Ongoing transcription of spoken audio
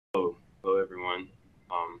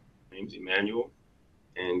My name's Emmanuel,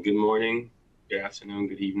 and good morning, good afternoon,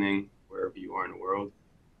 good evening, wherever you are in the world,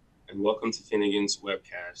 and welcome to Finnegan's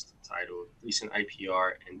webcast titled Recent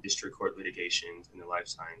IPR and District Court Litigations in the Life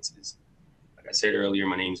Sciences. Like I said earlier,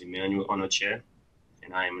 my name is Emmanuel Onoche,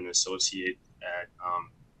 and I am an associate at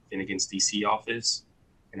Finnegan's DC office,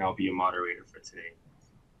 and I'll be a moderator for today.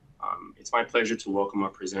 It's my pleasure to welcome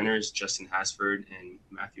our presenters, Justin Hasford and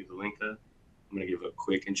Matthew Valinka. I'm going to give a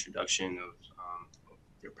quick introduction of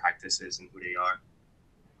their practices and who they are.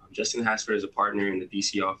 Justin Hasford is a partner in the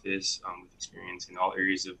DC office with experience in all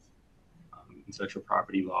areas of intellectual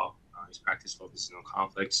property law. His practice focuses on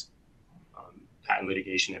complex patent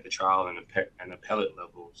litigation at the trial and appellate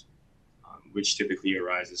levels, which typically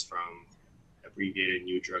arises from abbreviated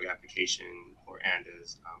new drug application or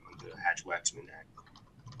ANDAs under the Hatch-Waxman Act.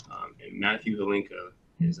 And Matthew Valinka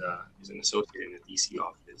is an associate in the DC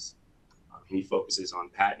office. He focuses on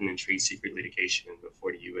patent and trade secret litigation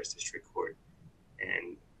before the U.S. District Court,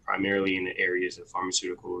 and primarily in the areas of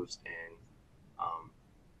pharmaceuticals and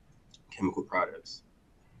chemical products.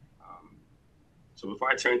 So before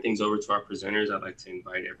I turn things over to our presenters, I'd like to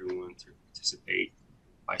invite everyone to participate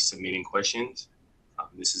by submitting questions.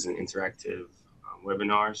 This is an interactive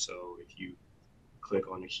webinar, so if you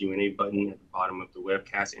click on the Q&A button at the bottom of the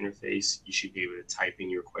webcast interface, you should be able to type in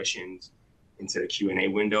your questions into the Q&A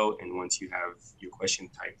window, and once you have your question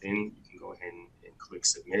typed in, you can go ahead and click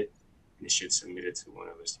submit, and it should submit it to one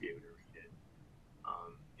of us to be able to read it.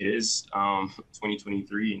 It is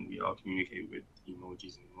 2023, and we all communicate with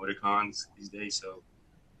emojis and emoticons these days, so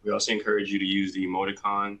we also encourage you to use the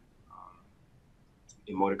emoticons,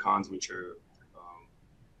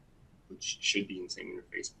 which should be in the same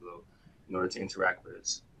interface below, in order to interact with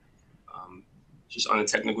us. Just on the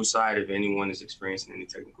technical side, if anyone is experiencing any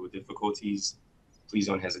technical difficulties, please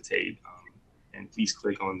don't hesitate, and please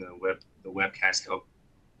click on the webcast help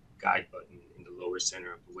guide button in the lower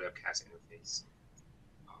center of the webcast interface.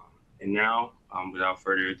 And now, without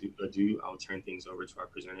further ado, I'll turn things over to our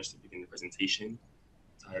presenters to begin the presentation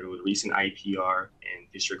titled Recent IPR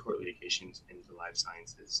and District Court Litigations in the Life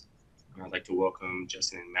Sciences. And I'd like to welcome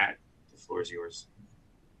Justin and Matt. The floor is yours.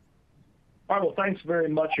 All right, well, thanks very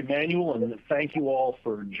much, Emmanuel, and thank you all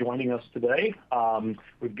for joining us today.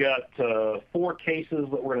 We've got 4 cases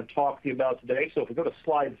that we're going to talk to you about today. So if we go to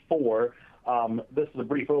slide 4, this is a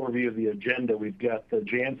brief overview of the agenda. We've got the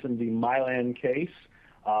Janssen v. Mylan case,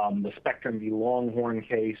 the Spectrum v. Longhorn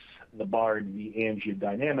case, the Bard v.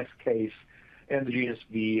 Angiodynamics case, and the Genus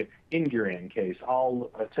v. Inguran case.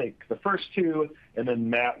 I'll take the first 2, and then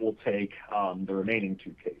Matt will take the remaining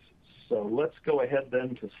 2 cases. So let's go ahead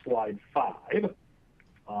then to slide 5,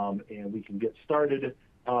 and we can get started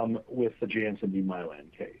with the Janssen v.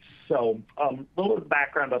 Mylan case. So a little bit of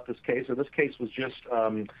background about this case. So this case was just,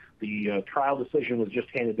 the trial decision was just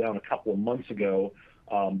handed down a couple of months ago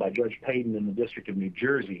by Judge Payden in the District of New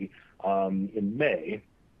Jersey in May.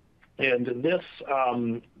 And this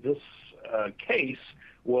case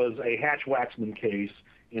was a Hatch-Waxman case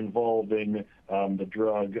involving the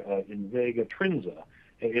drug Invega Trinza.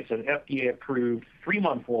 It's an FDA-approved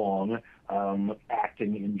 3-month-long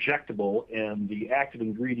acting injectable, and the active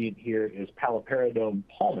ingredient here is paliperidone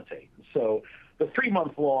palmitate. So the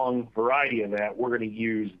 3-month-long variety of that, we're going to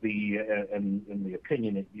use in the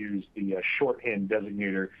opinion, it used the shorthand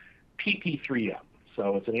designator PP3M.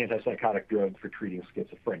 So it's an antipsychotic drug for treating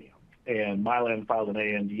schizophrenia. And Mylan filed an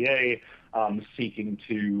ANDA seeking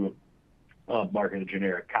to market a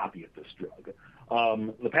generic copy of this drug.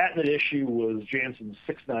 The patent issue was Janssen's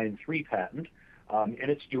 693 patent, and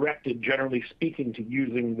it's directed, generally speaking, to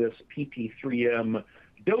using this PP3M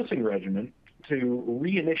dosing regimen to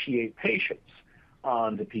reinitiate patients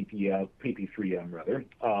on the PP3M,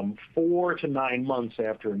 4 to 9 months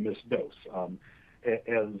after a missed dose.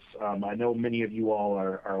 As I know many of you all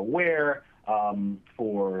are aware,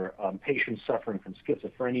 for patients suffering from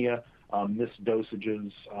schizophrenia, missed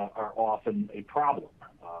dosages are often a problem,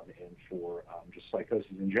 and for just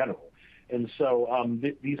psychosis in general. And so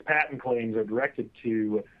these patent claims are directed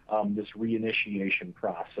to this reinitiation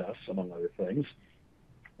process, among other things.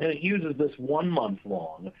 And it uses this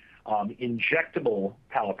 1-month-long injectable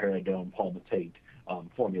paliperidone palmitate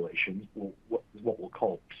formulation, what we'll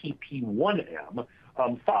call PP1M,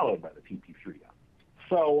 followed by the PP3M.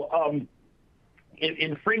 So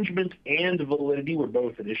infringement and validity were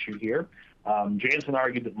both an issue here. Janssen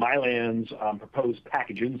argued that Mylan's proposed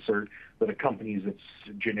package insert that accompanies its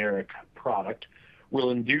generic product will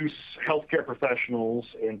induce healthcare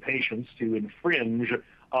professionals and patients to infringe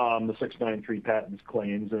the 693 patent's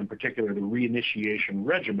claims, and in particular the reinitiation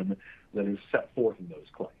regimen that is set forth in those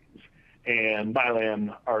claims. And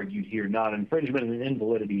Mylan argued here non-infringement and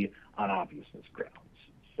invalidity on obviousness grounds.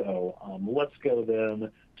 So let's go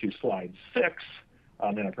then to slide 6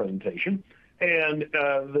 in our presentation. And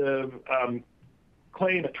the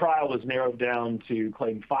claim at trial was narrowed down to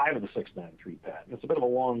claim 5 of the 693 patent. It's a bit of a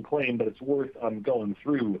long claim, but it's worth going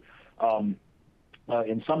through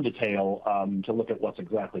in some detail to look at what's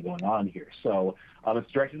exactly going on here. So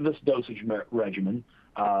it's directed to this dosage regimen,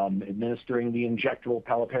 administering the injectable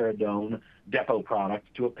paliperidone depot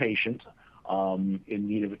product to a patient in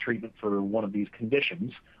need of a treatment for one of these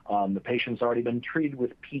conditions. The patient's already been treated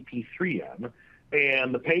with PP3M,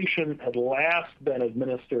 and the patient had last been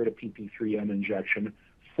administered a PP3M injection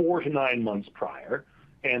 4 to 9 months prior,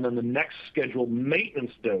 and then the next scheduled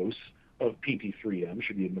maintenance dose of PP3M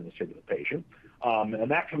should be administered to the patient.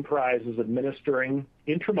 And that comprises administering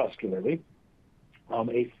intramuscularly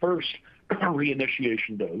a first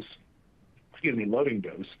reinitiation dose, loading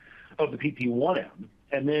dose of the PP1M,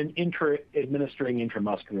 and then administering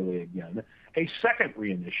intramuscularly again a second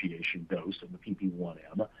reinitiation dose of the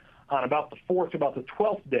PP1M on about the 4th to about the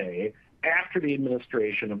 12th day after the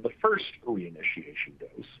administration of the first reinitiation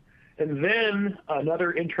dose, and then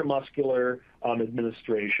another intramuscular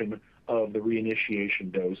administration of the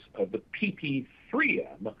reinitiation dose of the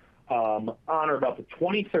PP3M on or about the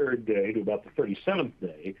 23rd day to about the 37th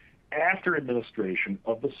day after administration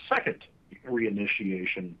of the second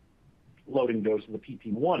reinitiation loading dose of the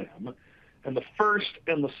PP1M. And the first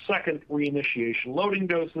and the second reinitiation loading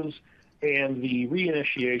doses and the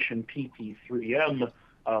reinitiation PP3M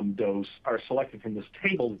dose are selected from this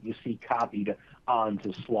table that you see copied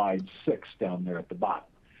onto slide 6 down there at the bottom.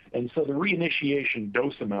 And so the reinitiation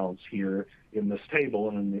dose amounts here in this table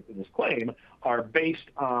and in this claim are based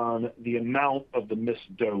on the amount of the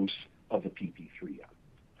missed dose of the PP3M.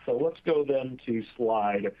 So let's go then to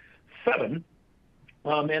slide 7.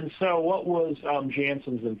 And so what was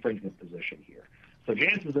Janssen's infringement position here? So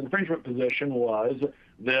Janssen's infringement position was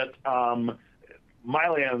that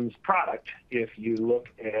Mylan's product, if you look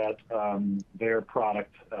at their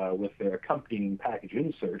product with their accompanying package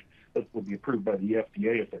insert that will be approved by the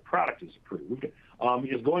FDA if their product is approved,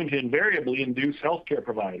 is going to invariably induce healthcare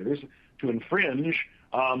providers to infringe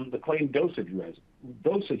the claimed dosage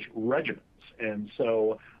regimens. And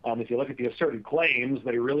so if you look at the asserted claims,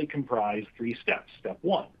 they really comprise 3 steps. Step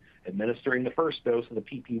 1, administering the first dose of the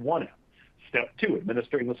PP1M. Step 2,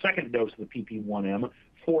 administering the second dose of the PP1M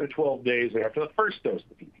 4 to 12 days after the first dose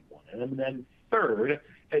of the PP1M. And then third,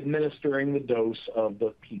 administering the dose of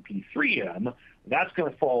the PP3M. That's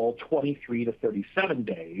going to fall 23 to 37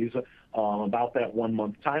 days, about that 1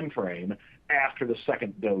 month time frame after the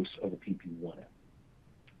second dose of the PP1M.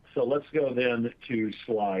 So let's go then to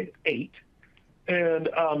slide 8. And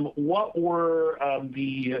what were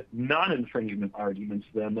the non-infringement arguments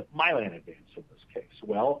then that Mylan advanced in this case?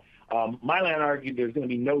 Well, Mylan argued there's going to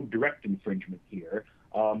be no direct infringement here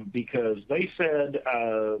because they said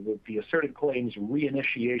that the asserted claims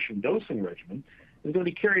reinitiation dosing regimen is going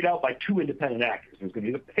to be carried out by 2 independent actors. There's going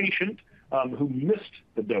to be the patient who missed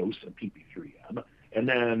the dose of PP3M and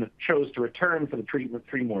then chose to return for the treatment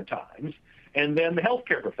 3 more times, and then the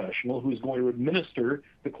healthcare professional who's going to administer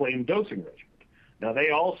the claimed dosing regimen. Now,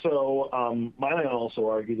 they also, Mylan also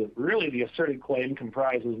argued that really the asserted claim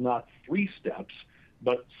comprises not 3 steps,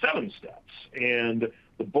 but 7 steps. And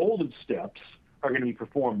the bolded steps are going to be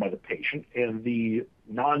performed by the patient, and the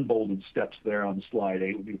non-bolded steps there on slide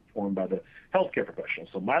 8 will be performed by the healthcare professional.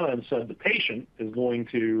 So Mylan said the patient is going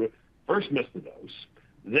to first miss the dose,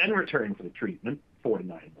 then return for the treatment 4 to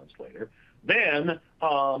 9 months later, then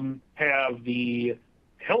have the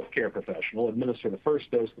healthcare professional administer the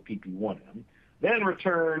first dose of the PP1M, then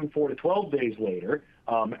return 4 to 12 days later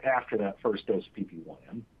after that first dose of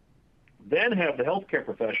PP1M, then have the healthcare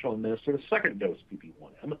professional administer the second dose of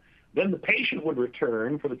PP1M, then the patient would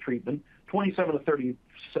return for the treatment 23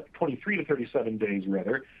 to 37 days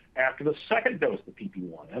after the second dose of the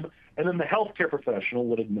PP1M, and then the healthcare professional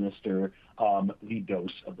would administer the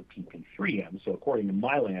dose of the PP3M. So according to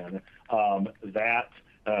Mylan, that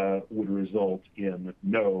would result in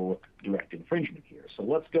no direct infringement here. So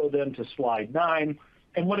let's go then to slide 9.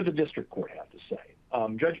 And what did the district court have to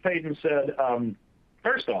say? Judge Payton said,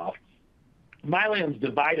 first off, Mylan's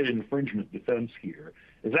divided infringement defense here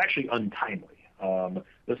is actually untimely.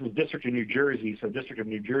 This is District of New Jersey, so District of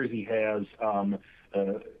New Jersey has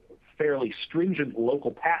fairly stringent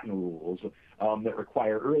local patent rules that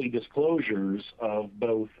require early disclosures of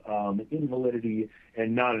both invalidity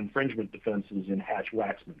and non-infringement defenses in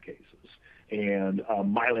Hatch-Waxman cases. And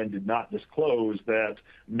Mylan did not disclose that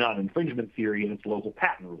non-infringement theory in its local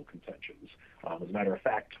patent rule contentions. As a matter of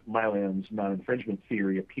fact, Mylan's non-infringement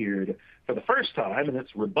theory appeared for the first time in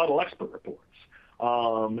its rebuttal expert reports.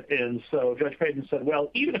 And so Judge Payton said,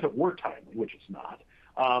 well, even if it were timely, which it's not,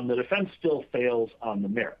 the defense still fails on the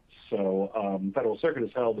merits. So Federal Circuit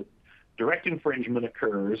has held that direct infringement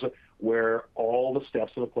occurs where all the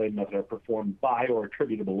steps of the claim method are performed by or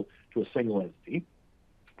attributable to a single entity.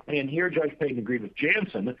 And here Judge Payton agreed with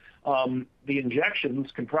Jansen. The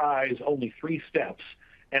injections comprise only 3 steps,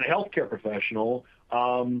 and a healthcare professional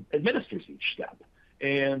administers each step.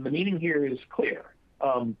 And the meaning here is clear.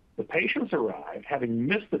 The patients arrive having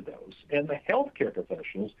missed the dose, and the healthcare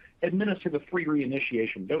professionals administer the 3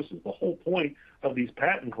 reinitiation doses. The whole point of these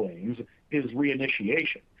patent claims is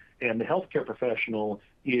reinitiation, and the healthcare professional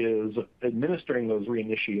is administering those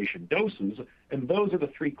reinitiation doses, and those are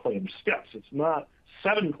the 3 claimed steps. It's not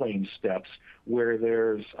 7 claimed steps where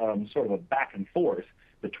there's sort of a back and forth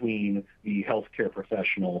between the healthcare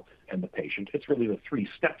professional and the patient. It's really the 3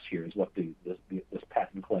 steps here is what this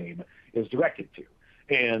patent claim is directed to.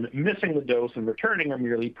 And missing the dose and returning are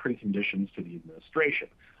merely preconditions to the administration.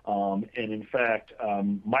 And in fact,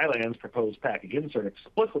 Mylan's proposed package insert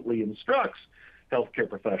explicitly instructs healthcare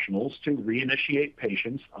professionals to reinitiate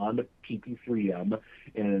patients onto PP3M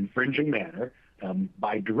in an infringing manner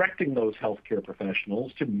by directing those healthcare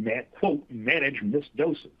professionals to, quote, manage missed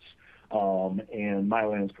doses. And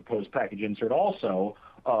Mylan's proposed package insert also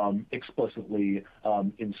explicitly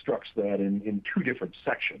instructs that in 2 different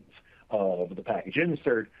sections of the package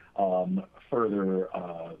insert, further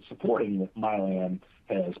supporting that Mylan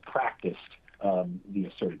has practiced the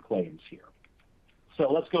asserted claims here.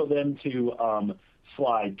 So let's go then to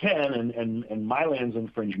slide 10, and Mylan's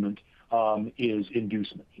infringement is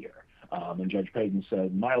inducement here. And Judge Payton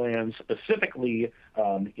said Mylan specifically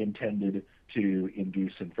intended to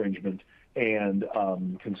induce infringement, and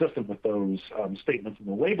consistent with those statements in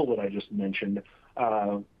the label that I just mentioned,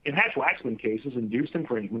 in Hatch-Waxman cases, induced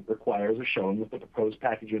infringement requires a showing that the proposed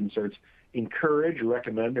package inserts encourage,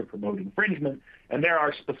 recommend, or promote infringement, and there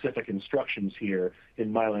are specific instructions here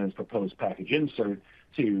in Mylan's proposed package insert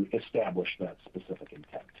to establish that specific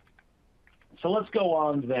intent. So let's go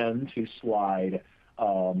on then to slide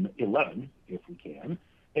 11, if we can,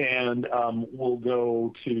 and we'll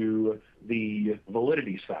go to the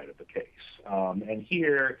validity side of the case. And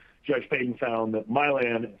here, Judge Payton found that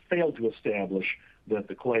Mylan failed to establish that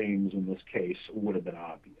the claims in this case would have been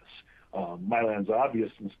obvious. Mylan's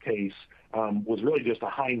obviousness case was really just a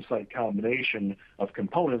hindsight combination of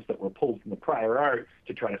components that were pulled from the prior art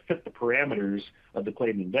to try to fit the parameters of the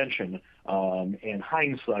claimed invention. And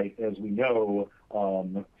hindsight, as we know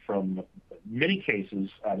from many cases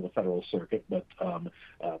out of the Federal Circuit, but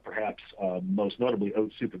perhaps most notably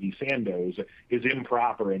Otsuka v. Sandoz, is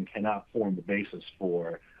improper and cannot form the basis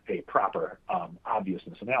for a proper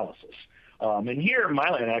obviousness analysis. And here,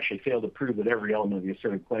 Mylan actually failed to prove that every element of the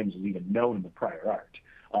asserted claims was even known in the prior art.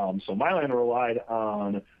 So Mylan relied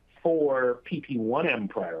on 4 PP1M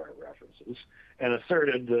prior art references and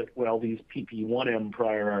asserted that, well, these PP1M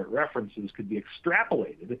prior art references could be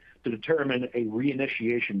extrapolated to determine a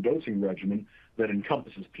reinitiation dosing regimen that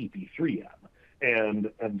encompasses PP3M. And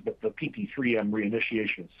the PP3M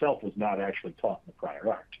reinitiation itself was not actually taught in the prior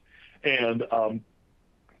art. And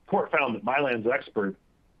court found that Mylan's expert,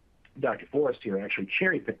 Dr. Forrest here, actually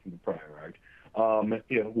cherry-picked from the prior art,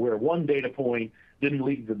 where one data point didn't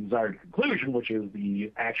lead to the desired conclusion, which is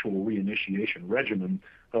the actual reinitiation regimen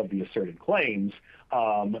of the asserted claims,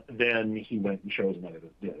 then he went and chose another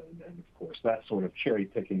that did. And of course, that sort of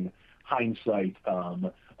cherry-picking hindsight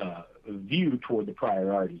view toward the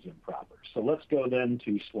prior art is improper. So let's go then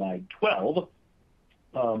to slide 12.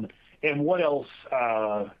 And what else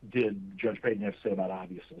did Judge Payton have to say about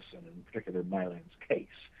obviousness, and in particular Mylan's case?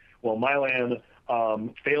 Well, Mylan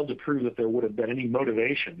failed to prove that there would have been any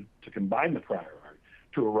motivation to combine the prior art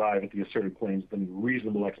to arrive at the asserted claims with any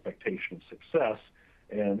reasonable expectation of success,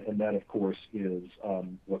 and that, of course, is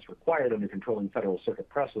what's required under controlling Federal Circuit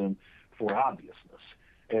precedent for obviousness.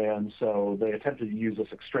 And so they attempted to use this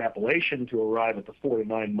extrapolation to arrive at the 4 to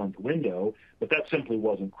 9 month window, but that simply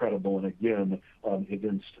wasn't credible, and again,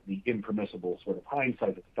 evinced the impermissible sort of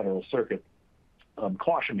hindsight that the Federal Circuit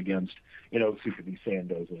cautioned against in Otsuka v.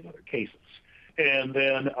 Sandoz and in other cases. And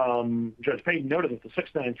then Judge Payton noted that the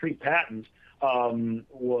 693 patent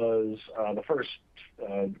was the first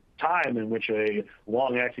time in which a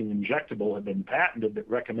long-acting injectable had been patented that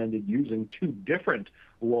recommended using 2 different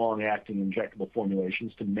long-acting injectable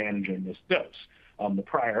formulations to manage a missed dose. The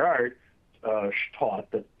prior art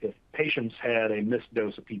taught that if patients had a missed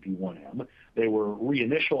dose of PP1M, they were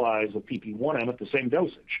reinitialized with PP1M at the same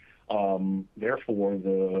dosage. Therefore,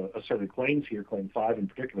 the asserted claims here, Claim 5 in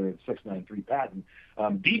particular, the 693 patent,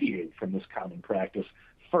 deviate from this common practice,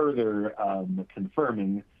 further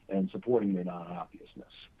confirming and supporting their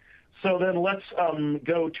non-obviousness. So then let's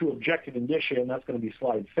go to objective indicia, and that's going to be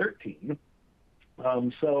slide 13.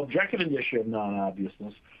 So objective indicia of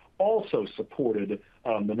non-obviousness also supported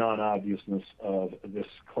the non-obviousness of this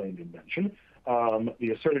claimed invention.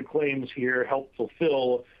 The asserted claims here help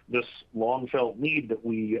fulfill this long-felt need that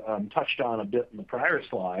we touched on a bit in the prior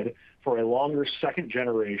slide for a longer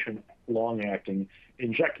second-generation long-acting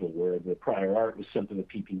injectable, where the prior art was simply the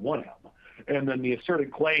PP1M. And then the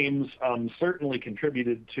asserted claims certainly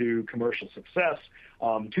contributed to commercial success,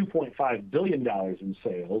 $2.5 billion in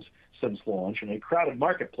sales since launch in a crowded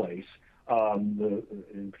marketplace,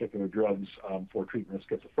 in particular drugs for treatment of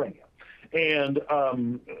schizophrenia. And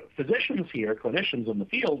physicians here, clinicians in the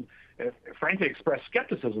field, frankly expressed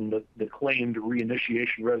skepticism that the claimed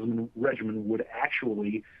reinitiation regimen would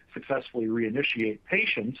actually successfully reinitiate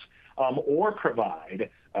patients or provide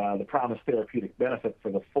the promised therapeutic benefit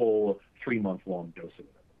for the full 3-month-long dosing of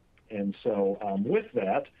it. And so with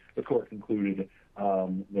that, the court concluded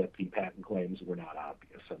that the patent claims were not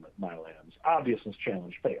obvious and that Mylan's obviousness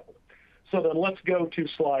challenge failed. So then let's go to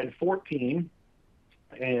slide 14,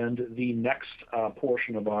 and the next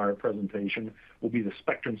portion of our presentation will be the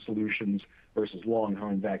Spectrum Solutions versus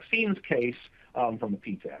Longhorn Vaccines case from the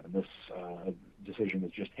PTAB. And this decision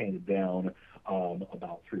was just handed down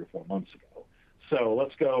about 3 or 4 months ago. So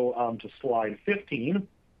let's go to slide 15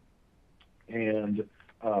 and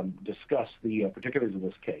discuss the particulars of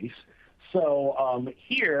this case. So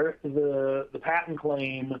here, the patent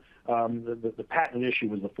claim, the patent issue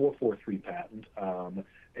was the 443 patent,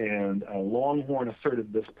 and Longhorn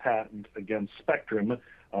asserted this patent against Spectrum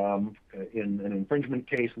in an infringement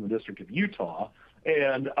case in the District of Utah.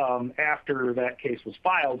 And after that case was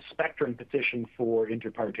filed, Spectrum petitioned for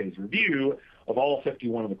inter partes review of all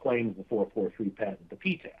 51 of the claims of the 443 patent, the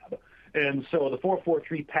PTAB. And so the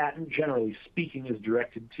 443 patent, generally speaking, is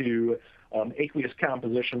directed to aqueous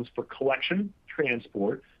compositions for collection,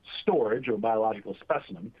 transport, storage of a biological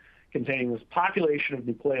specimen containing this population of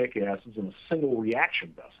nucleic acids in a single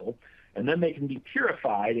reaction vessel, and then they can be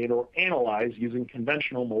purified and or analyzed using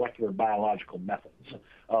conventional molecular biological methods.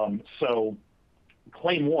 So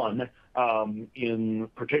Claim 1 in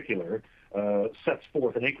particular sets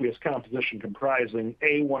forth an aqueous composition comprising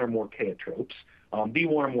A, one or more chaetropes, B,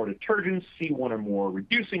 one or more detergents, C, one or more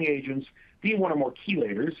reducing agents, D, one or more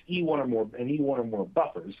chelators, E, one or more, and E, one or more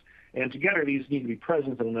buffers. And together these need to be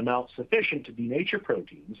present in an amount sufficient to denature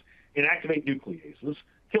proteins, inactivate nucleases,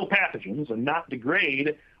 kill pathogens, and not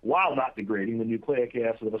degrade, while not degrading the nucleic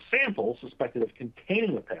acid of a sample suspected of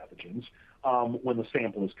containing the pathogens when the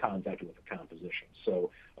sample is contacted with the composition. So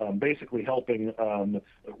basically helping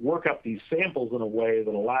work up these samples in a way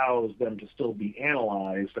that allows them to still be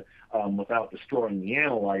analyzed without destroying the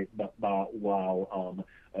analyte, but while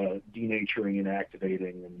denaturing,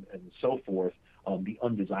 inactivating, and so forth the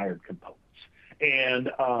undesired components. And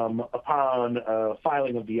upon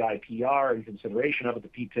filing of the IPR and consideration of it, the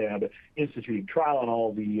PTAB instituted trial on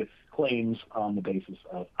all the claims on the basis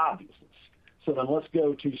of obviousness. So then let's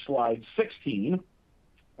go to slide 16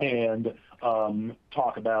 and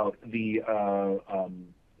talk about the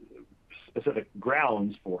specific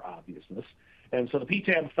grounds for obviousness. And so the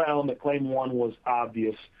PTAB found that Claim 1 was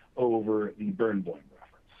obvious over the Birnbaum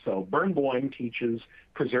reference. So Birnbaum teaches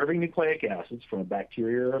preserving nucleic acids from a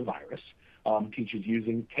bacteria or a virus, teaches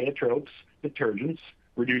using chaetropes, detergents,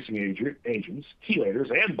 reducing agents, chelators,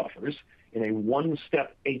 and buffers in a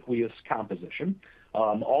one-step aqueous composition.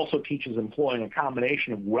 Also teaches employing a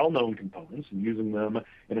combination of well-known components and using them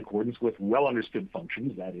in accordance with well-understood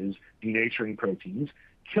functions, that is, denaturing proteins,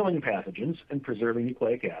 killing pathogens, and preserving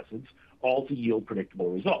nucleic acids, all to yield predictable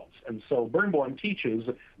results. And so Birnbaum teaches,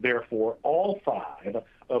 therefore, all 5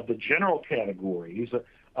 of the general categories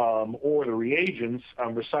or the reagents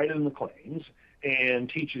recited in the claims, and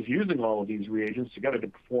teaches using all of these reagents together to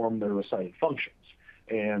perform their recited functions.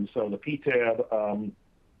 And so the PTAB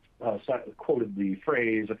quoted the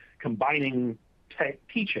phrase, combining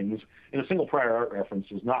teachings in a single prior art reference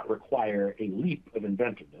does not require a leap of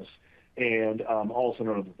inventiveness, and also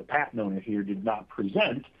noted that the patent owner here did not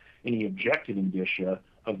present any objective indicia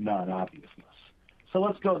of non-obviousness. So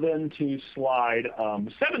let's go then to slide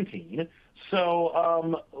 17.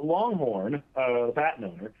 So Longhorn, the patent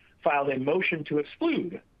owner, filed a motion to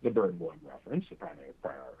exclude the Birnbaum reference, the primary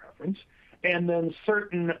prior art reference, and then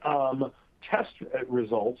certain test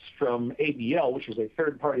results from ABL, which is a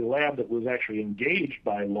third-party lab that was actually engaged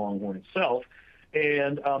by Longhorn itself,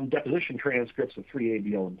 and deposition transcripts of 3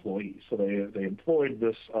 ABL employees. So they employed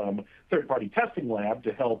this third-party testing lab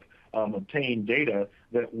to help obtain data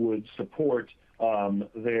that would support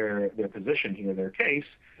their position here, their case,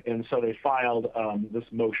 and so they filed this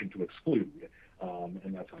motion to exclude,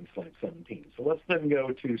 and that's on slide 17. So let's then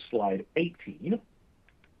go to slide 18.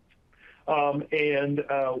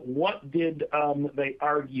 What did they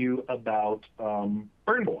argue about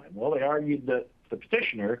Burnboim? Well, they argued that the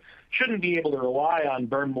petitioner shouldn't be able to rely on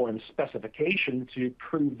Burnboim's specification to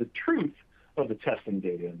prove the truth of the testing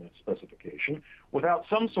data in that specification without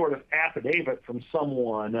some sort of affidavit from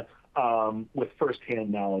someone with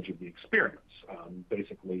firsthand knowledge of the experiments,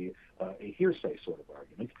 basically a hearsay sort of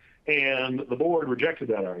argument. And the board rejected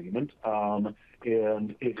that argument, and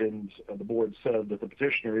the board said that the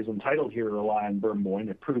petitioner is entitled here to rely on Burnboim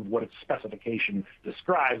to prove what its specification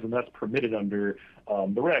describes, and that's permitted under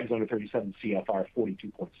the regs under 37 CFR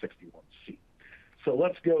 42.61C. So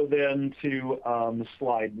let's go then to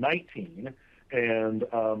slide 19 and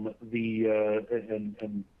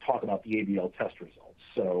talk about the ABL test results.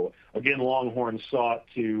 So again, Longhorn sought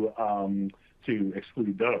to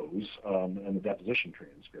exclude those and the deposition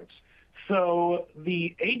transcripts. So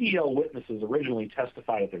the ABL witnesses originally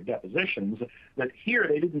testified at their depositions that here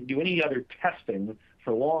they didn't do any other testing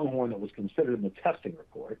for Longhorn that was considered in the testing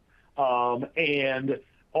report, and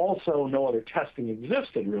also no other testing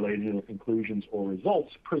existed related to the conclusions or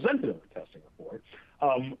results presented in the testing report.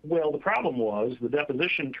 Well, the problem was the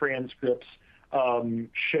deposition transcripts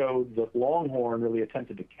showed that Longhorn really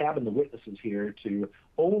attempted to cabin the witnesses here to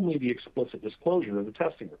only the explicit disclosure of the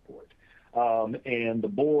testing report. And the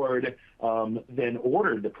board then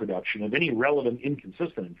ordered the production of any relevant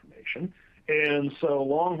inconsistent information. And so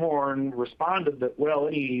Longhorn responded that, well,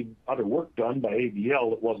 any other work done by ABL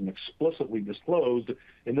that wasn't explicitly disclosed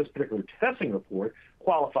in this particular testing report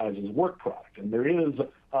qualifies as work product. And there is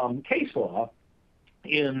case law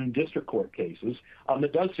in district court cases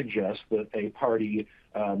that does suggest that a party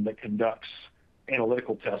that conducts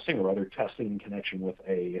analytical testing or other testing in connection with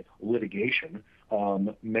a litigation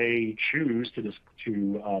may choose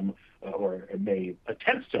or may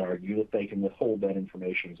attempt to argue that they can withhold that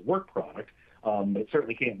information as a work product. It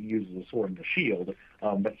certainly can't be used as a sword and a shield.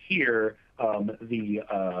 But here, the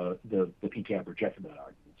PTAB rejected that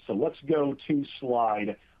argument. So let's go to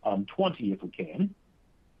slide 20 if we can.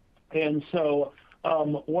 And so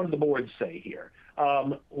what did the board say here?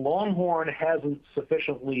 Longhorn hasn't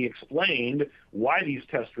sufficiently explained why these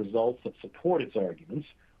test results that support its arguments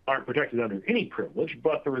aren't protected under any privilege,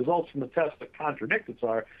 but the results from the test that contradict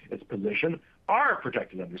its position are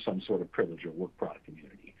protected under some sort of privilege or work product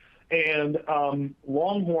immunity. And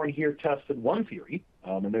Longhorn here tested one theory,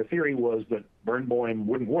 and their theory was that Burnboim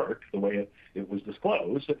wouldn't work the way it was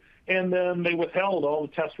disclosed, and then they withheld all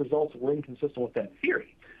the test results that were inconsistent with that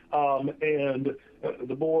theory. And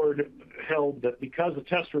the board held that because the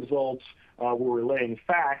test results were relaying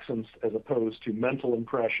facts as opposed to mental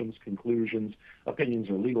impressions, conclusions, opinions,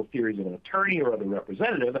 or legal theories of an attorney or other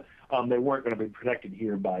representative, they weren't going to be protected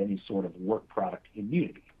here by any sort of work product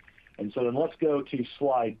immunity. And so then let's go to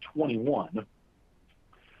slide 21.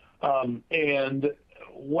 And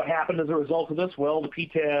what happened as a result of this? Well, the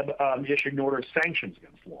PTAB issued an order of sanctions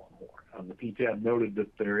against Longhorn. The PTAB noted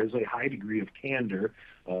that there is a high degree of candor,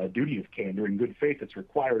 duty of candor and good faith that's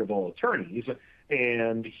required of all attorneys,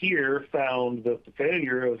 and here found that the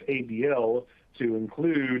failure of ABL to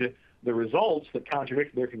include the results that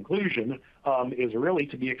contradict their conclusion is really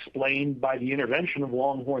to be explained by the intervention of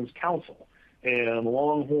Longhorn's counsel. And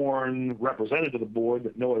Longhorn represented to the board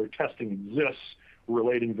that no other testing exists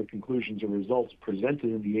relating to the conclusions or results presented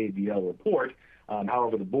in the ABL report.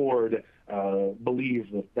 However, the board believes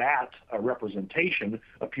that representation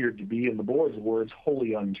appeared to be, in the board's words,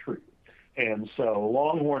 wholly untrue. And so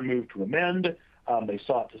Longhorn moved to amend. They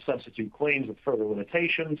sought to substitute claims with further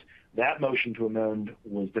limitations. That motion to amend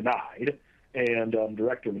was denied. And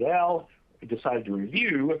Director Vidal decided to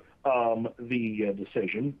review the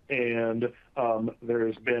decision. And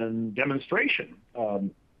there's been demonstration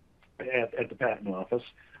at the Patent Office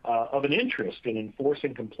of an interest in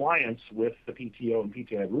enforcing compliance with the PTO and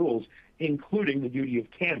PTAB rules, including the duty of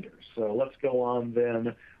candor. So let's go on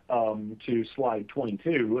then to slide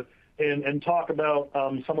 22 and talk about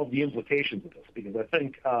some of the implications of this, because I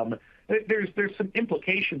think there's some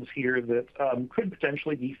implications here that could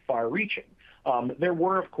potentially be far-reaching. There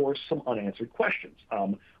were, of course, some unanswered questions.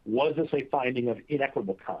 Was this a finding of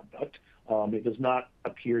inequitable conduct? It does not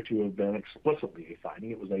appear to have been explicitly a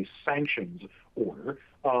finding. It was a sanctions order.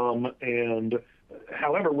 And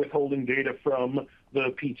however, withholding data from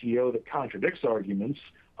the PTO that contradicts arguments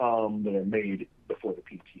that are made before the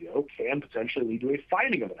PTO can potentially lead to a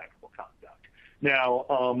finding of inequitable conduct. Now,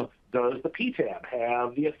 does the PTAB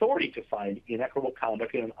have the authority to find inequitable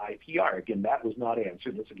conduct in an IPR? Again, that was not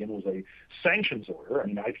answered. This, again, was a sanctions order. I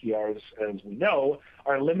mean, IPRs, as we know,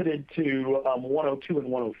 are limited to 102 and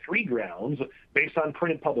 103 grounds based on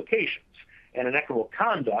printed publications. And inequitable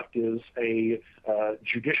conduct is a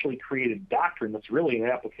judicially created doctrine that's really an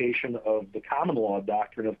application of the common law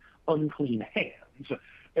doctrine of unclean hands.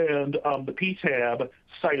 And the PTAB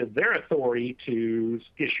cited their authority to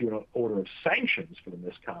issue an order of sanctions for the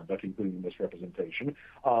misconduct, including misrepresentation,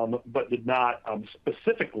 but did not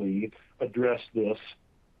specifically address this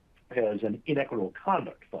as an inequitable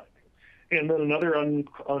conduct finding. And then another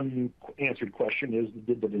unanswered question is,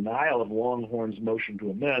 did the denial of Longhorn's motion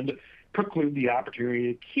to amend preclude the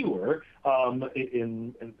opportunity to cure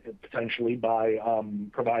potentially by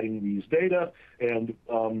providing these data? And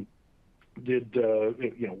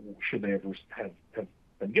should they have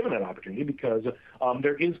been given that opportunity? Because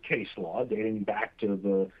there is case law dating back to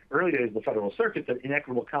the early days of the Federal Circuit that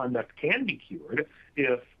inequitable conduct can be cured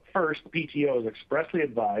if, first, the PTO is expressly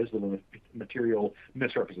advised of a material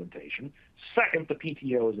misrepresentation. Second, the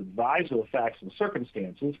PTO is advised of the facts and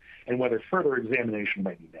circumstances and whether further examination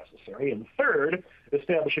might be necessary. And third,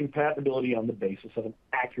 establishing patentability on the basis of an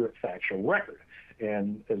accurate factual record.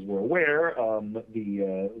 And as we're aware,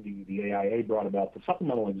 the AIA brought about the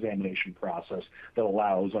supplemental examination process that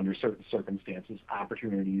allows, under certain circumstances,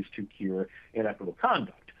 opportunities to cure inequitable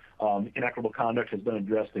conduct. Inequitable conduct has been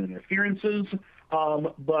addressed in interferences,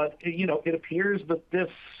 but it appears that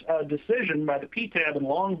this decision by the PTAB and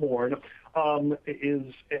Longhorn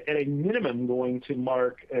is at a minimum going to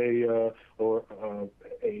mark a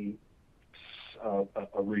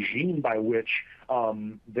regime by which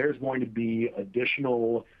there's going to be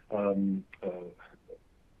additional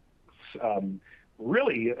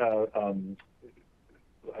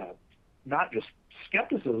not just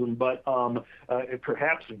skepticism, but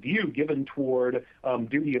perhaps view given toward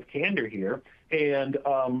duty of candor here. And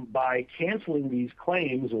by canceling these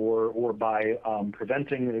claims or by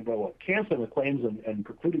canceling the claims and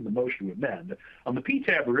precluding the motion to amend, the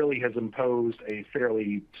PTAB really has imposed a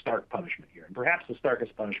fairly stark punishment here, and perhaps the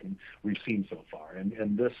starkest punishment we've seen so far.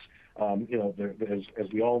 And this, as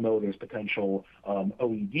we all know, there's potential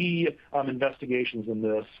OED investigations in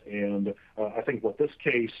this, and I think what this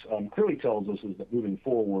case clearly tells us is that moving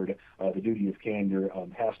forward, the duty of candor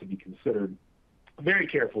has to be considered very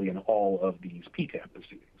carefully in all of these PTAB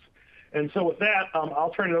proceedings. And so with that,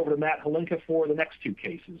 I'll turn it over to Matt Holinka for the next two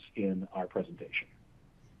cases in our presentation.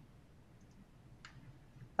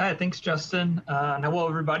 Hi, thanks, Justin. Hello,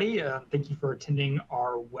 everybody. Thank you for attending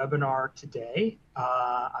our webinar today.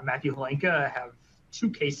 I'm Matthew Holinka. I have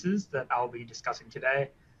two cases that I'll be discussing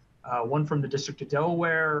today, one from the District of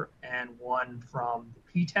Delaware and one from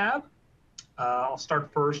the PTAB. I'll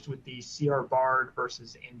start first with the C.R. Bard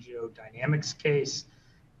versus AngioDynamics case.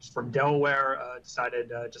 It's from Delaware,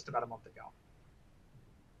 decided just about a month ago.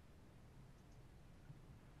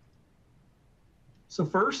 So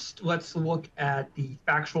first, let's look at the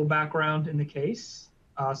factual background in the case.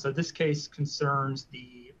 So this case concerns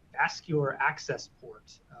the vascular access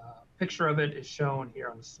port. Picture of it is shown here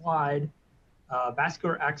on the slide.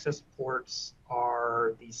 Vascular access ports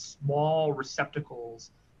are these small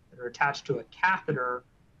receptacles that are attached to a catheter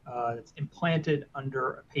that's implanted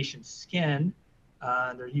under a patient's skin.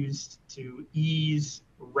 They're used to ease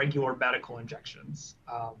regular medical injections.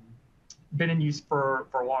 Been in use for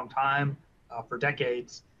a long time, for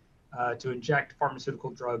decades, to inject pharmaceutical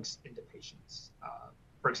drugs into patients.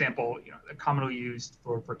 For example, they're commonly used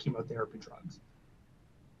for chemotherapy drugs.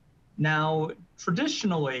 Now,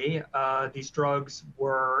 traditionally, these drugs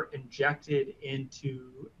were injected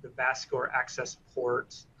into the vascular access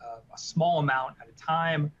port, a small amount at a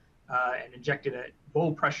time, and injected at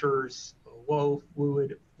low pressures, low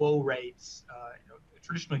fluid flow rates,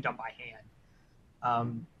 traditionally done by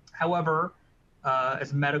hand. However,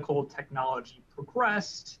 as medical technology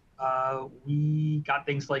progressed, we got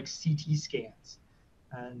things like CT scans.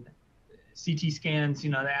 And CT scans, they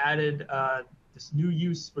added this new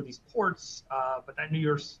use for these ports, but that new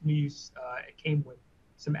use it came with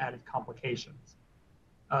some added complications.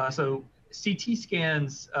 So CT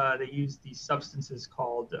scans, they use these substances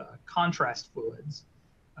called contrast fluids.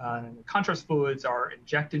 And contrast fluids are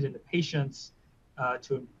injected into patients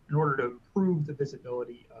in order to improve the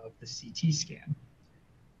visibility of the CT scan.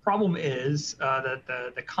 Problem is that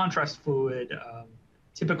the contrast fluid,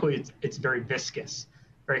 typically it's very viscous,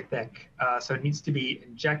 very thick, so it needs to be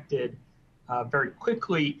injected very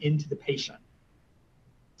quickly into the patient.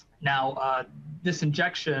 Now, this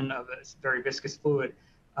injection of this very viscous fluid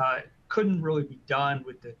couldn't really be done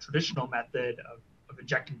with the traditional method of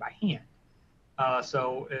injecting by hand.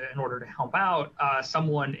 So in order to help out,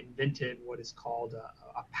 someone invented what is called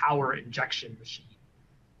a power injection machine.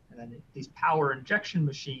 And then these power injection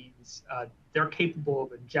machines, they're capable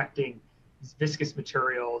of injecting these viscous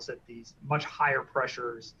materials at these much higher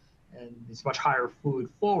pressures and these much higher fluid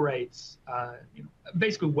flow rates,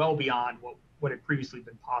 basically well beyond what had previously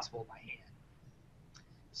been possible by hand.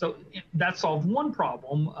 So that solved one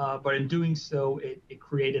problem, but in doing so, it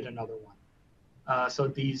created another one. So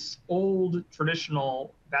these old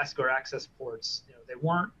traditional vascular access ports, they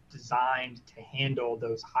weren't designed to handle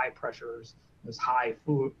those high pressures, those high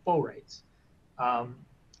fluid flow rates.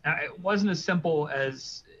 It wasn't as simple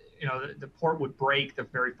as, the port would break the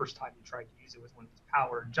very first time you tried to use it with one of these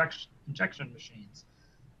power injection machines.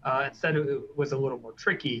 Instead, it was a little more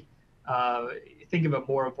tricky. Think of it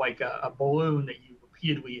more of like a balloon that you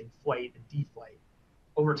repeatedly inflate and deflate.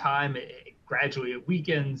 Over time, it gradually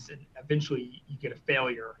weakens, and eventually you get a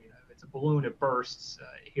failure. If it's a balloon, it bursts.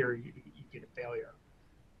 Here you get a failure,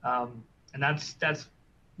 and that's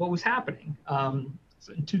what was happening.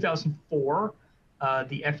 So in 2004,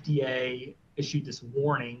 the FDA issued this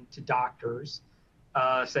warning to doctors,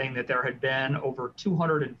 saying that there had been over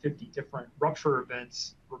 250 different rupture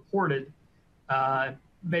events reported,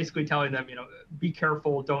 basically telling them, be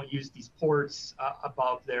careful, don't use these ports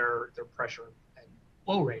above their pressure and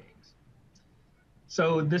flow ratings.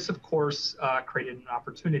 So this, of course, created an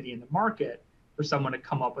opportunity in the market for someone to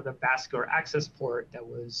come up with a vascular access port that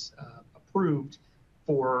was approved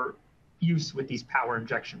for use with these power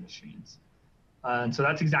injection machines. And so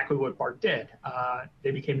that's exactly what BARD did.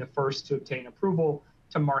 They became the first to obtain approval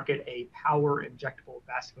to market a power injectable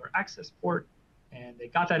vascular access port, and they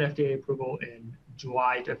got that FDA approval in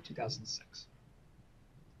July of 2006.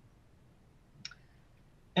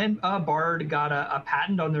 And BARD got a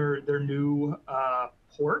patent on their new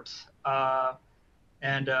port,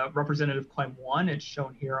 and Representative Claim 1, it's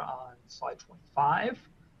shown here on slide 25.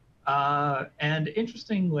 And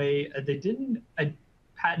interestingly, they didn't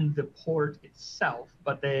patent the port itself,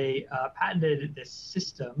 but they patented this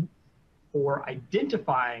system for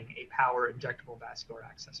identifying a power injectable vascular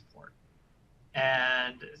access port.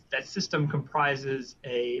 And that system comprises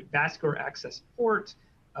a vascular access port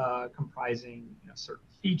comprising certain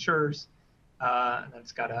features. And then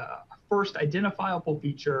it's got a first identifiable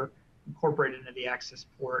feature incorporated into the access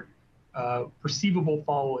port, perceivable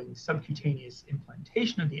following subcutaneous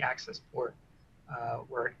implantation of the access port,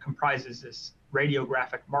 where it comprises this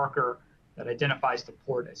radiographic marker that identifies the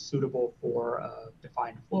port as suitable for a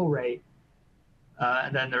defined flow rate.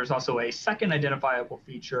 And then there's also a second identifiable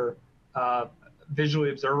feature, visually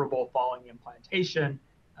observable following implantation,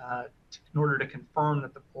 in order to confirm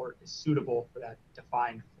that the port is suitable for that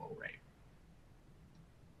defined flow rate.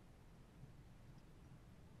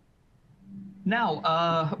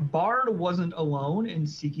 Now, BARD wasn't alone in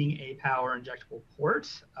seeking a power injectable port.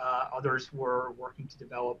 Others were working to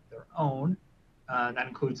develop their own. That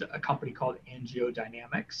includes a company called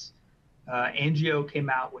AngioDynamics. Angio came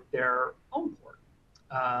out with their own port.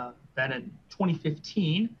 Then in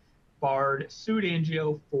 2015, BARD sued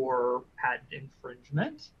Angio for patent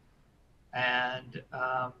infringement, and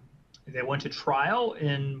they went to trial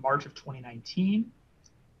in March of 2019.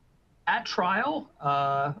 At trial,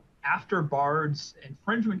 after BARD's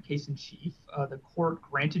infringement case in chief, the court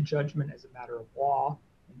granted judgment as a matter of law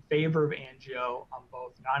in favor of Angio on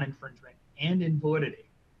both non-infringement and invalidity.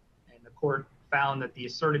 And the court found that the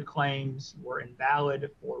asserted claims were invalid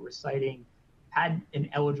for reciting patent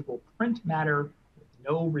ineligible print matter with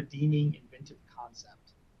no redeeming inventive concept.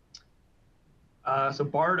 So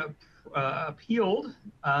BARD appealed,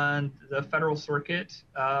 and the Federal Circuit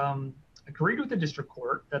agreed with the district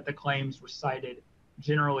court that the claims recited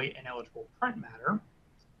generally ineligible print matter.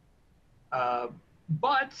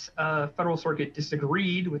 But Federal Circuit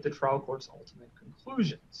disagreed with the trial court's ultimate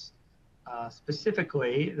conclusions.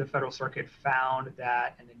 Specifically, the Federal Circuit found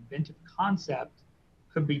that an inventive concept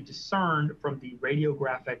could be discerned from the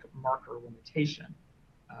radiographic marker limitation,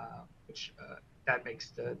 which that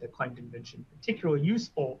makes the claimed invention particularly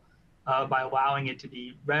useful by allowing it to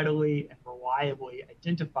be readily and reliably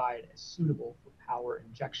identified as suitable for power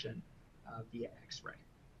injection via X-ray.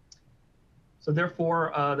 So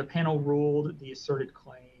therefore, the panel ruled the asserted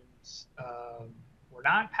claims were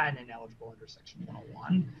not patent ineligible under Section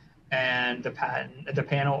 101, and the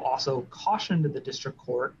panel also cautioned the district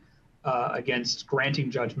court against granting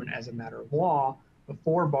judgment as a matter of law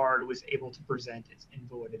before BARD was able to present its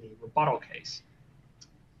invalidity rebuttal case.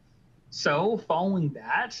 So following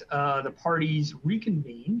that, the parties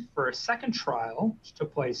reconvened for a second trial, which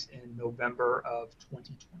took place in November of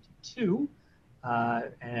 2022.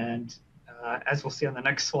 As we'll see on the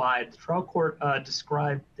next slide, the trial court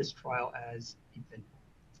described this trial as eventful.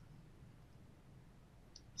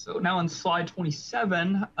 So now on slide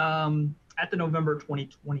 27, at the November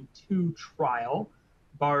 2022 trial,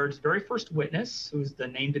 Bard's very first witness, who is the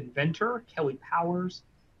named inventor, Kelly Powers,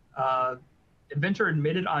 inventor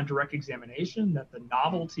admitted on direct examination that the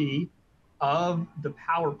novelty of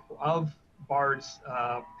Bard's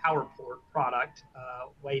PowerPort product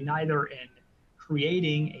lay neither in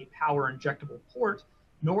creating a power injectable port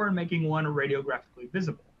nor in making one radiographically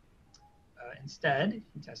visible. Instead,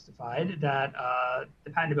 he testified that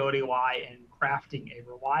the patentability lie in crafting a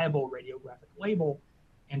reliable radiographic label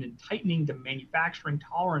and in tightening the manufacturing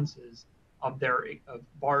tolerances of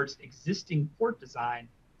Bard's existing port design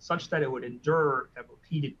such that it would endure a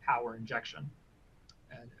repeated power injection,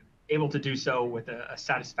 and able to do so with a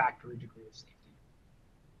satisfactory degree of safety.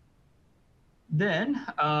 Then,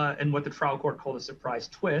 in what the trial court called a surprise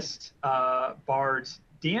twist, Bard's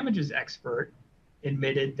damages expert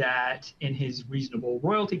admitted that in his reasonable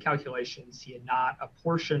royalty calculations, he had not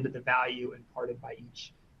apportioned the value imparted by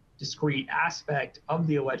each discrete aspect of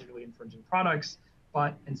the allegedly infringing products,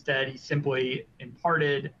 but instead he simply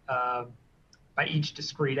imparted by each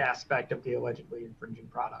discrete aspect of the allegedly infringing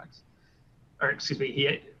products. Or excuse me, he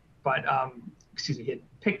had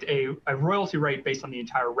picked a royalty rate based on the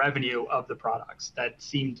entire revenue of the products that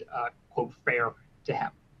seemed, quote, fair to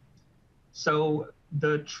him. So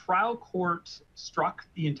the trial court struck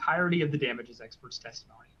the entirety of the damages expert's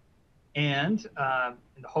testimony. And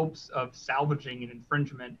in the hopes of salvaging an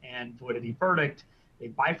infringement and validity verdict, they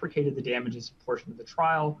bifurcated the damages portion of the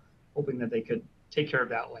trial, hoping that they could take care of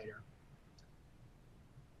that later.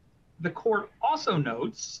 The court also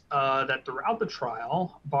notes that throughout the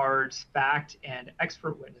trial, Bard's fact and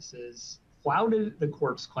expert witnesses flouted the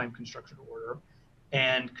court's claim construction order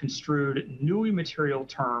and construed newly material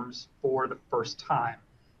terms for the first time.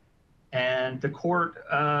 And the court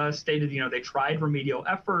stated, they tried remedial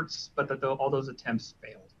efforts, but that all those attempts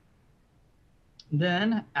failed.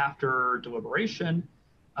 Then, after deliberation,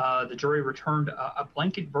 the jury returned a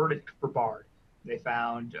blanket verdict for Bard. They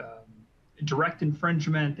found direct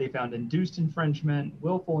infringement, they found induced infringement,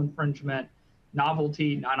 willful infringement,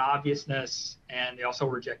 novelty, non-obviousness, and they also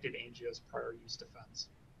rejected Angio's prior use defense.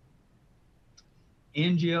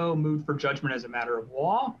 Angio moved for judgment as a matter of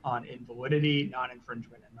law on invalidity,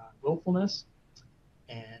 non-infringement, and non-willfulness.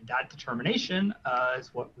 And that determination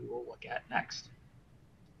is what we will look at next.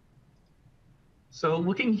 So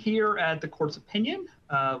looking here at the court's opinion,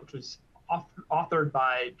 which was authored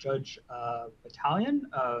by Judge Battalion,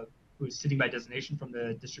 who is sitting by designation from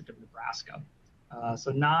the District of Nebraska.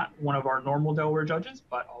 So not one of our normal Delaware judges,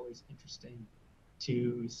 but always interesting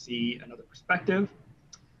to see another perspective.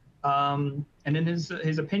 And in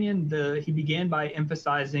his opinion, he began by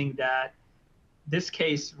emphasizing that this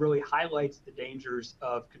case really highlights the dangers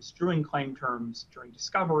of construing claim terms during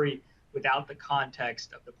discovery without the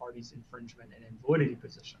context of the party's infringement and invalidity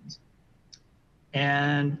positions.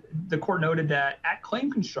 And the court noted that at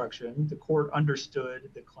claim construction, the court understood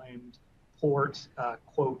the claimed port,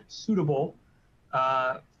 quote, suitable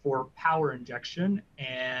for power injection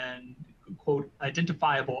and, quote,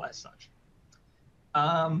 identifiable as such.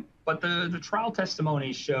 But the trial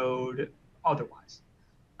testimony showed otherwise.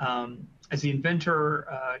 As the inventor,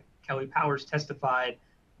 Kelly Powers, testified,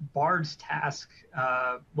 Bard's task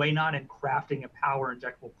lay not in crafting a power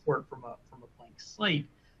injectable port from a blank slate,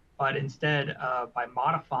 but instead by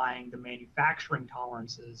modifying the manufacturing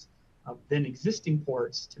tolerances of then existing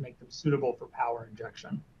ports to make them suitable for power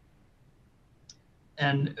injection.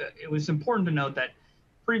 And it was important to note that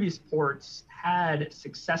previous ports had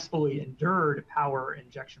successfully endured power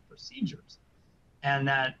injection procedures, and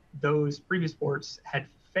that those previous ports had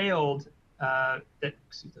failed,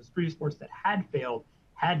 those previous ports that had failed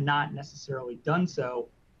had not necessarily done so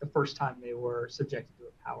the first time they were subjected to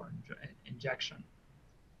a power injection.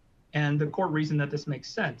 And the court reasoned that this makes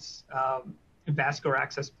sense. Vascular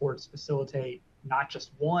access ports facilitate not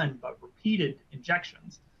just one, but repeated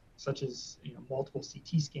injections, such as multiple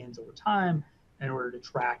CT scans over time in order to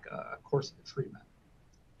track a course of the treatment.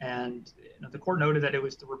 And the court noted that it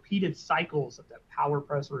was the repeated cycles of that power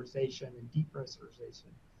pressurization and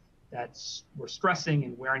depressurization that were stressing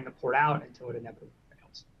and wearing the port out until it inevitably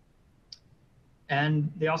fails.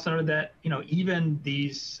 And they also noted that even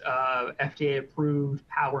these FDA-approved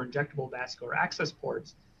power injectable vascular access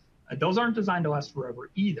ports, those aren't designed to last forever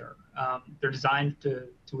either. They're designed to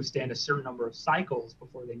withstand a certain number of cycles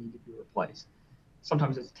before they need to be replaced.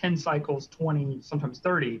 Sometimes it's 10 cycles, 20, sometimes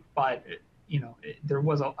 30, but there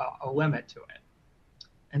was a limit to it.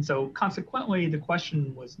 And so consequently, the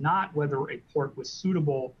question was not whether a port was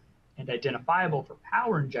suitable and identifiable for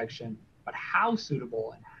power injection, but how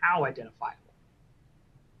suitable and how identifiable.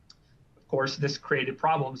 Of course, this created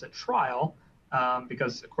problems at trial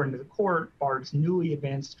because according to the court, Bard's newly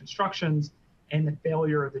advanced constructions and the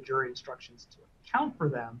failure of the jury instructions to account for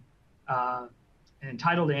them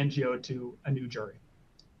entitled Angio to a new jury.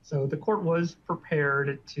 So the court was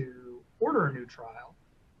prepared to order a new trial,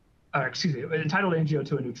 entitled Angio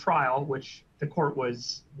to a new trial, which the court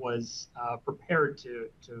was prepared to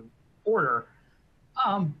order.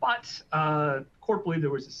 But the court believed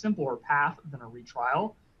there was a simpler path than a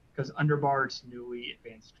retrial, because under Bard's newly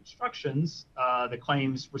advanced constructions, the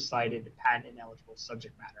claims recited patent ineligible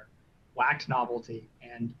subject matter, lacked novelty,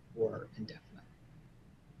 and were indefinite.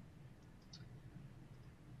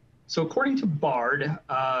 So according to Bard,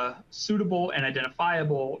 suitable and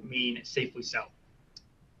identifiable mean safely so.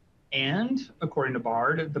 And according to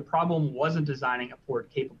Bard, the problem wasn't designing a port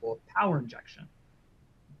capable of power injection.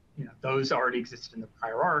 Those already existed in the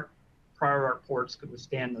prior art. Prior art ports could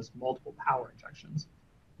withstand those multiple power injections.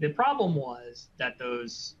 The problem was that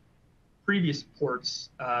those previous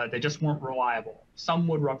ports, they just weren't reliable. Some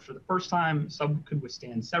would rupture the first time, some could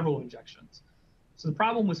withstand several injections. So the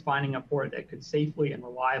problem was finding a port that could safely and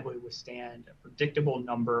reliably withstand a predictable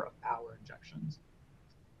number of power injections.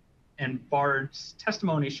 And Bard's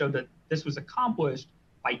testimony showed that this was accomplished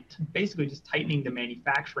by basically just tightening the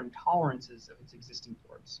manufacturing tolerances of its existing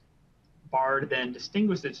ports. Bard then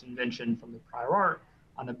distinguished its invention from the prior art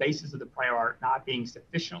on the basis of the prior art not being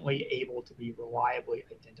sufficiently able to be reliably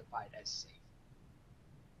identified as safe.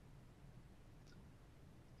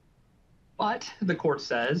 But the court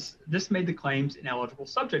says this made the claims ineligible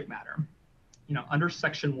subject matter. Under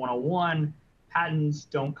Section 101, patents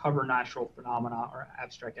don't cover natural phenomena or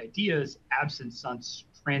abstract ideas absent some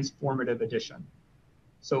transformative addition.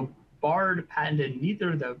 So Bard patented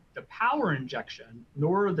neither the power injection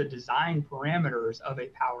nor the design parameters of a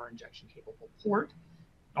power injection capable port.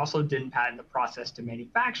 It also didn't patent the process to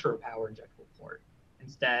manufacture a power injectable port.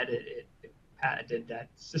 Instead, it patented that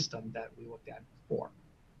system that we looked at before.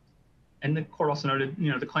 And the court also noted,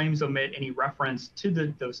 the claims omit any reference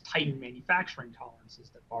to those tightened manufacturing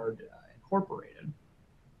tolerances that Bard incorporated.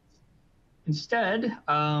 Instead,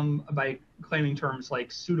 by claiming terms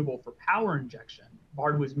like suitable for power injection,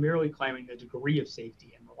 Bard was merely claiming the degree of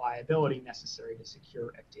safety and reliability necessary to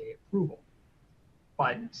secure FDA approval.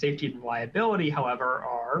 But safety and reliability, however,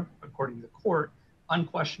 are, according to the court,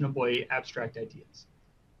 unquestionably abstract ideas.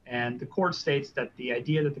 And the court states that the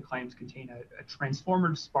idea that the claims contain a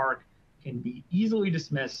transformative spark can be easily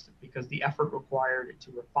dismissed because the effort required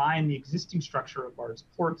to refine the existing structure of Bard's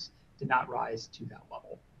ports did not rise to that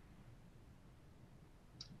level.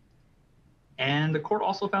 And the court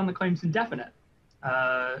also found the claims indefinite.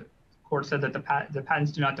 The court said that the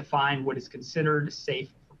patents do not define what is considered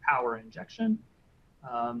safe for power injection.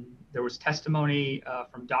 There was testimony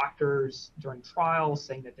from doctors during trials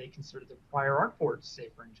saying that they considered the prior art ports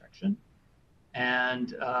safe for injection.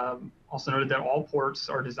 And also noted that all ports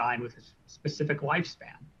are designed with a specific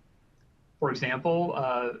lifespan. For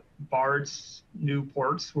example, Bard's new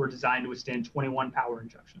ports were designed to withstand 21 power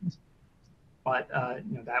injections. But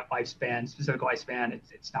that lifespan, specific lifespan,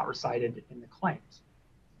 it's not recited in the claims.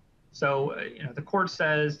 So the court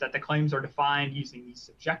says that the claims are defined using these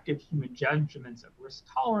subjective human judgments of risk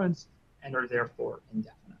tolerance and are therefore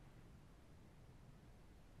indefinite.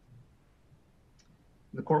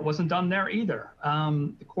 The court wasn't done there either.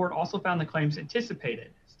 The court also found the claims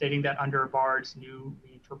anticipated, stating that under Bard's new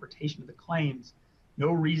reinterpretation of the claims,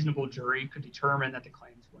 no reasonable jury could determine that the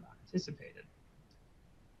claims were not anticipated.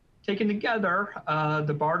 Taken together,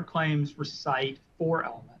 the Bard claims recite 4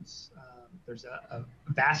 elements. There's a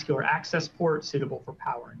vascular access port suitable for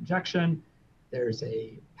power injection. There's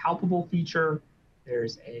a palpable feature.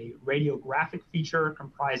 There's a radiographic feature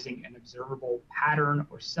comprising an observable pattern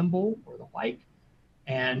or symbol or the like.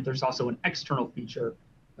 And there's also an external feature,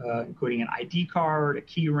 including an ID card, a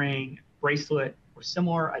key ring, bracelet, or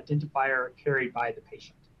similar identifier carried by the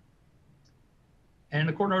patient. And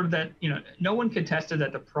the court noted that no one contested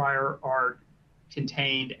that the prior art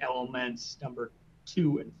contained elements number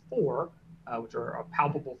 2 and 4, which are a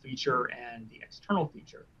palpable feature and the external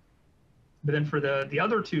feature. But then for the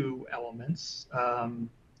other 2 elements,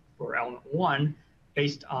 for element 1,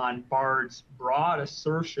 based on Bard's broad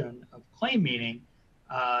assertion of claim meaning,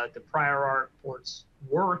 the prior art ports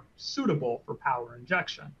were suitable for power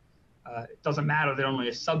injection. It doesn't matter that only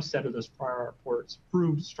a subset of those prior art ports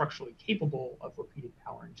proved structurally capable of repeated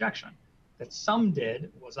power injection. that some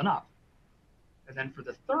did was enough. And then for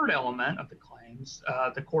the third element of the claims,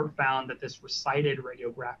 the court found that this recited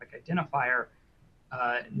radiographic identifier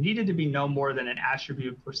needed to be no more than an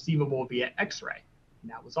attribute perceivable via X-ray,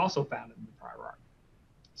 and that was also found in the prior art.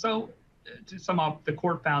 So to sum up, the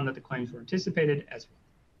court found that the claims were anticipated as well.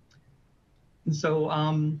 And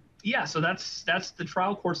so, yeah, so that's the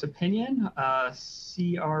trial court's opinion.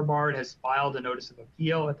 C.R. Bard has filed a notice of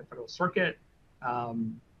appeal at the Federal Circuit.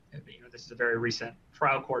 This is a very recent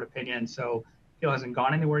trial court opinion, so appeal hasn't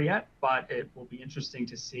gone anywhere yet, but it will be interesting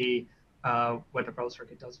to see what the Federal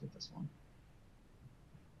Circuit does with this one.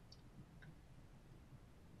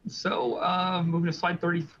 So moving to slide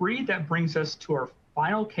 33, that brings us to our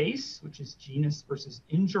final case, which is Genus versus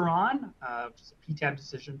Ingeron, which is a PTAB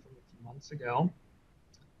decision from a few months ago.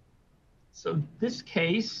 So this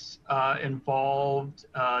case involved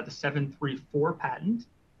the 734 patent.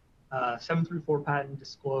 734 patent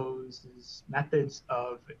discloses methods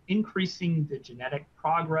of increasing the genetic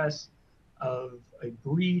progress of a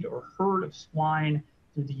breed or herd of swine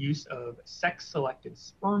through the use of sex-selected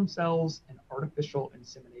sperm cells and artificial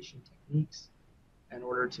insemination techniques in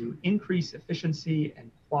order to increase efficiency and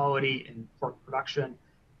quality in pork production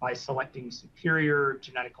by selecting superior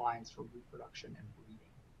genetic lines for reproduction and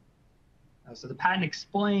breeding. So the patent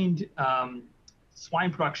explained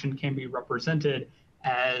swine production can be represented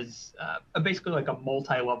as basically like a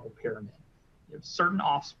multi-level pyramid. You have certain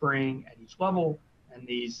offspring at each level, and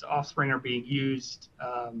these offspring are being used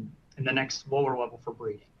in the next lower level for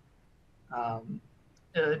breeding.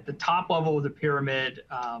 The top level of the pyramid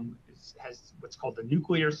has what's called the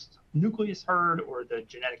nucleus herd, or the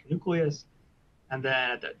genetic nucleus, and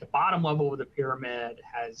then at the bottom level of the pyramid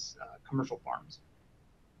has commercial farms.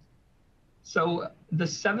 So the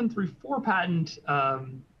 734 patent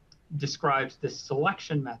describes this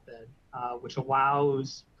selection method, which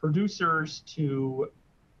allows producers to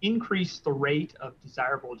increase the rate of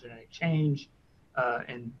desirable genetic change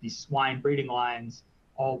in these swine breeding lines,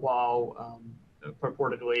 all while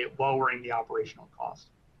purportedly lowering the operational cost.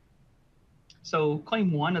 So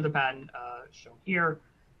claim 1 of the patent shown here,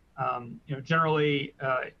 generally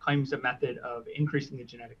it claims a method of increasing the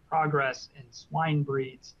genetic progress in swine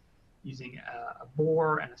breeds using a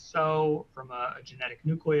boar and a sow from a genetic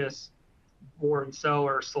nucleus. Boar and sow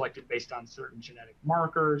are selected based on certain genetic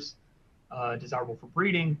markers desirable for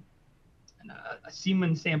breeding. And a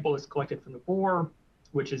semen sample is collected from the boar,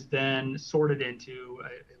 which is then sorted into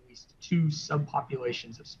at least 2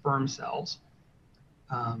 subpopulations of sperm cells.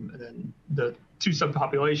 And then the 2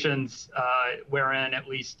 subpopulations wherein at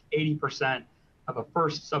least 80% of a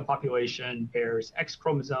first subpopulation bears X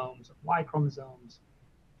chromosomes or Y chromosomes.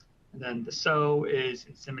 And then the sow is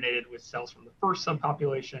inseminated with cells from the first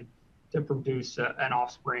subpopulation to produce an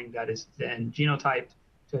offspring that is then genotyped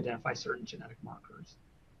to identify certain genetic markers.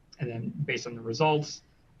 And then based on the results,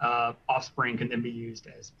 offspring can then be used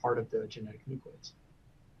as part of the genetic nucleus.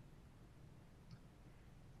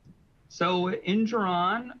 So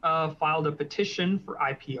Ingeron filed a petition for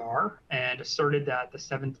IPR and asserted that the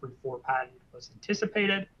 734 patent was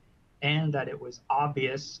anticipated and that it was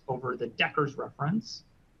obvious over the Dekkers reference,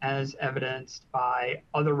 as evidenced by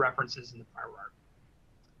other references in the prior art.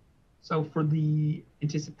 So for the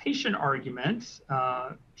anticipation argument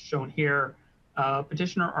shown here,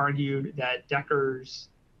 petitioner argued that Dekkers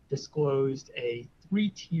disclosed a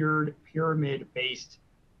 3-tiered pyramid-based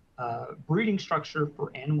breeding structure for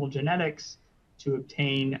animal genetics to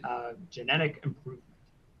obtain genetic improvement.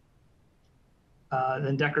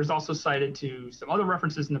 Then Dekkers also cited to some other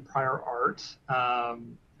references in the prior art,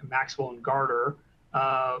 Maxwell and Garner,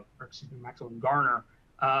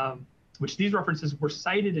 which these references were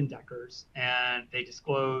cited in Dekkers, and they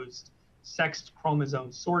disclosed sexed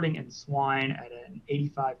chromosome sorting in swine at an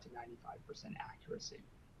 85 to 95% accuracy.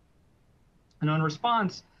 And in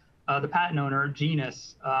response, the patent owner,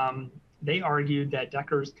 Genus, they argued that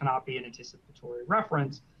Dekkers cannot be an anticipatory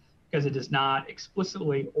reference because it does not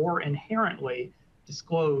explicitly or inherently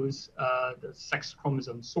disclose the sex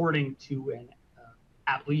chromosome sorting to an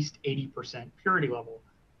at least 80% purity level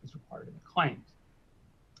is required in the claims.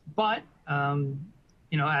 But,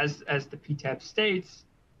 as the PTAB states,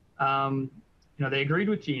 they agreed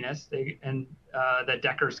with Genus that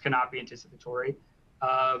Dekkers cannot be anticipatory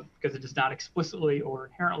because it does not explicitly or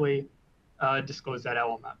inherently disclose that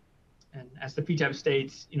element. And as the PTAB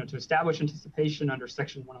states, to establish anticipation under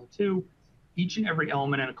Section 102, each and every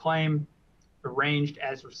element in a claim arranged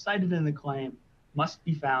as recited in the claim must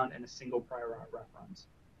be found in a single prior art reference.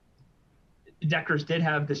 Dekkers did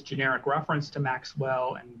have this generic reference to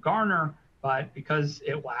Maxwell and Garner, but because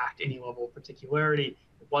it lacked any level of particularity,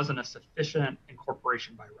 it wasn't a sufficient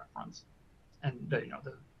incorporation by reference. And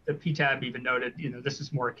the PTAB even noted, this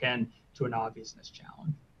is more akin to an obviousness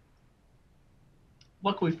challenge.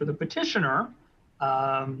 Luckily for the petitioner,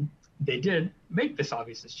 they did make this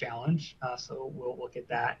obviousness challenge, so we'll look at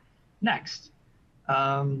that next.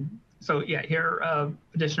 So yeah, here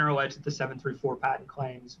petitioner alleged that the 734 patent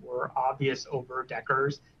claims were obvious over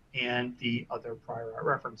Dekkers and the other prior art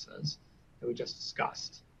references that we just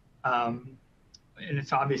discussed. In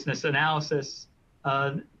its obviousness analysis,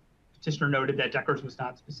 petitioner noted that Dekkers was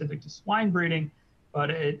not specific to swine breeding, but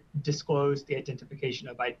it disclosed the identification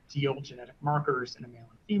of ideal genetic markers in a male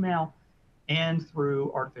and female, and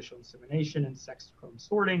through artificial insemination and sex chrome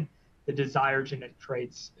sorting, the desired genetic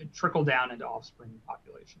traits trickle down into offspring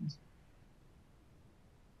populations.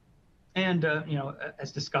 And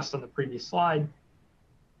as discussed on the previous slide,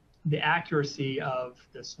 the accuracy of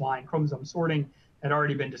the swine chromosome sorting had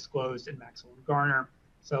already been disclosed in Maxwell and Garner.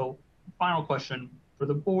 So final question for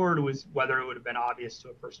the board was whether it would have been obvious to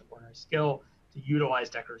a person of ordinary skill to utilize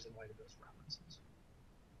Dekkers in light of those references.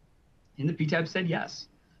 And the PTAB said yes.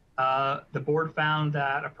 The board found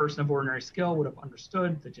that a person of ordinary skill would have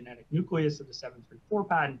understood the genetic nucleus of the 734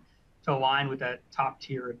 patent to align with that top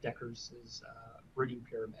tier of Dekkers' breeding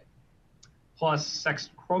pyramid. Plus,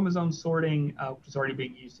 sex chromosome sorting, which is already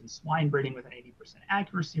being used in swine breeding with an 80%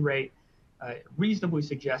 accuracy rate, reasonably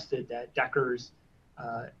suggested that Dekkers,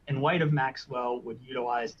 in light of Maxwell, would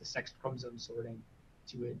utilize the sex chromosome sorting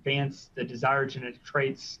to advance the desired genetic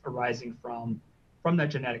traits arising from that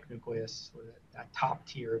genetic nucleus, or that top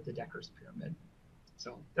tier of the Dekkers pyramid.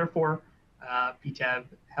 So therefore, PTAB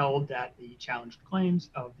held that the challenged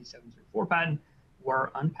claims of the 734 patent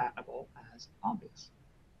were unpatentable as obvious.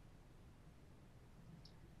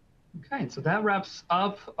 Okay, so that wraps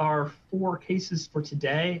up our 4 cases for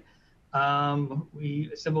today. We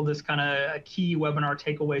assembled this kind of a key webinar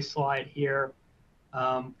takeaway slide here.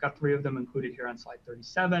 Got 3 of them included here on slide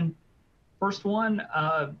 37. First one,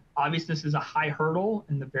 obviousness is a high hurdle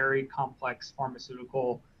in the very complex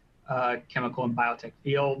pharmaceutical, chemical, and biotech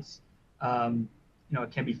fields.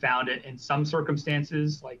 It can be found in some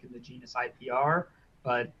circumstances, like in the genus IPR,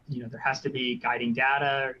 but there has to be guiding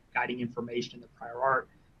data, guiding information in the prior art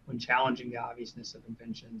when challenging the obviousness of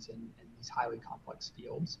inventions in these highly complex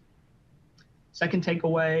fields. Second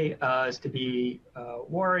takeaway is to be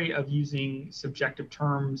wary of using subjective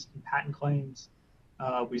terms in patent claims.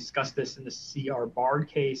 We discussed this in the CR Bard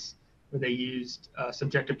case, where they used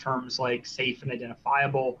subjective terms like safe and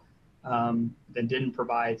identifiable, then didn't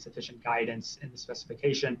provide sufficient guidance in the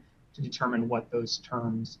specification to determine what those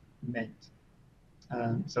terms meant.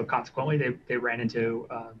 So consequently, they ran into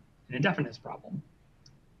an indefiniteness problem.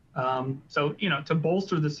 So, to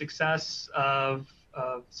bolster the success of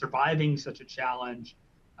surviving such a challenge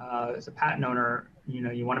as a patent owner,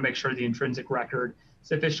 you want to make sure the intrinsic record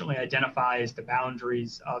sufficiently identifies the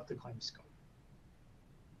boundaries of the claim scope.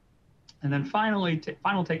 And then finally,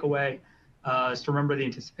 final takeaway is to remember the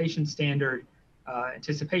anticipation standard.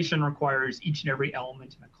 Anticipation requires each and every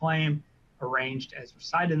element in a claim arranged as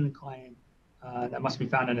recited in the claim that must be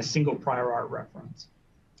found in a single prior art reference.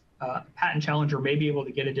 A patent challenger may be able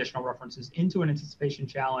to get additional references into an anticipation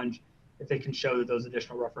challenge if they can show that those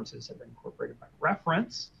additional references have been incorporated by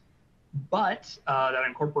reference, but that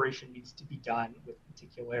incorporation needs to be done with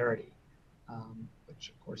particularity, which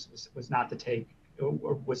of course was not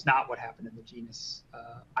what happened in the genus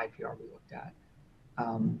IPR we looked at.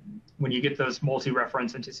 When you get those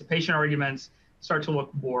multi-reference anticipation arguments, start to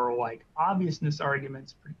look more like obviousness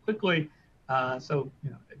arguments pretty quickly. So,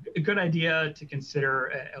 a good idea to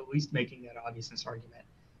consider at least making that obviousness argument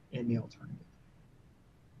in the alternative.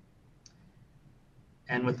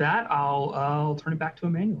 And with that, I'll turn it back to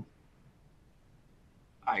Emmanuel.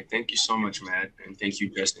 All right, thank you so much, Matt, and thank you,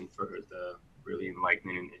 Justin, for the really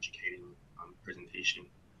enlightening and educating presentation.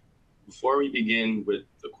 Before we begin with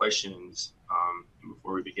the questions, and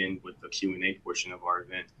before we begin with the Q&A portion of our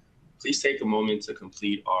event, please take a moment to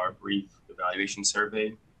complete our brief evaluation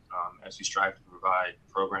survey. As we strive to provide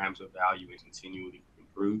programs of value and continually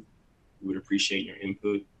improve, we would appreciate your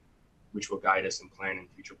input, which will guide us in planning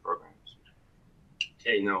future programs.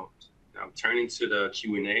 Okay, now turning to the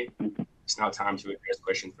Q&A, it's now time to address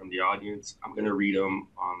questions from the audience. I'm going to read them.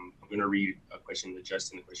 I'm going to read a question to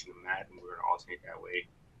Justin, a question to Matt, and we're going to alternate that way.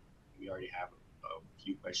 We already have a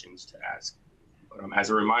few questions to ask. But as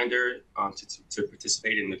a reminder, to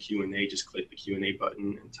participate in the Q&A, just click the Q&A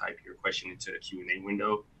button and type your question into the Q&A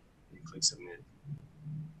window and click submit.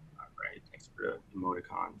 All right, thanks for the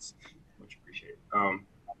emoticons. Much appreciated.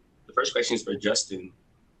 The first question is for Justin,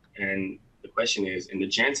 and the question is, in the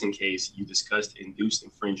Janssen case, you discussed induced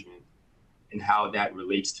infringement and how that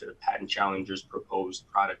relates to the patent challenger's proposed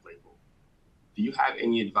product label. do you have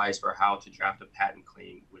any advice for how to draft a patent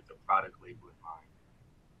claim with the product label in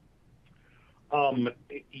mind?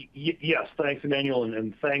 Yes, thanks, Emmanuel,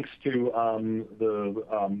 and thanks to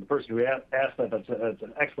the person who asked that. That's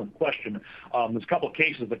an excellent question. There's a couple of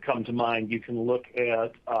cases that come to mind. You can look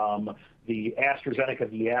at the AstraZeneca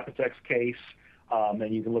v. Apotex case,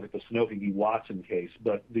 and you can look at the Sanofi v. Watson case.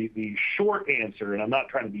 But the short answer, and I'm not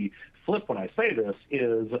trying to be flip when I say this,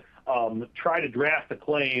 is try to draft the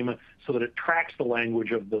claim so that it tracks the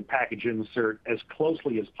language of the package insert as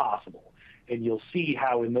closely as possible. And you'll see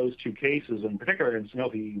how in those two cases, in particular in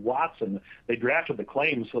Sanofi v. Watson, they drafted the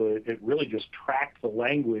claim so that it really just tracked the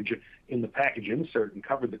language in the package insert and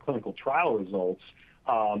covered the clinical trial results,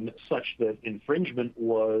 such that infringement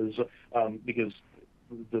was, because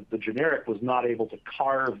the generic was not able to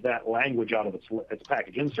carve that language out of its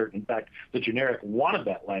package insert. In fact, the generic wanted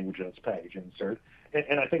that language in its package insert.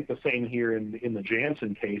 And I think the same here in the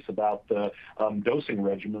Janssen case about the dosing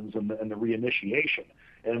regimens and the reinitiation.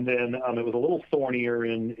 And then it was a little thornier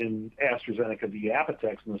in AstraZeneca v.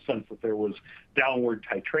 Apotex in the sense that there was downward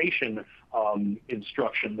titration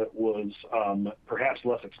instruction that was perhaps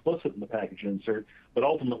less explicit in the package insert. But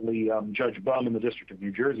ultimately, Judge Bum in the District of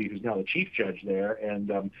New Jersey, who's now the chief judge there, and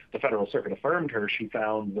the Federal Circuit affirmed her, she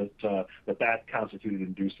found that that constituted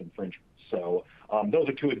induced infringement. So those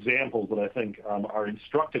are two examples that I think are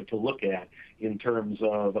instructive to look at in terms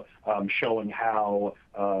of showing how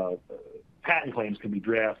patent claims can be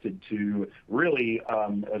drafted to really,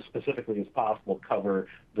 as specifically as possible, cover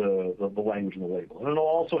the language in the label. And it'll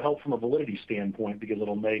also help from a validity standpoint because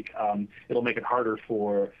it'll make it harder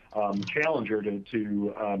for challenger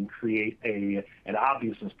to create an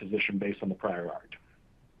obviousness position based on the prior art.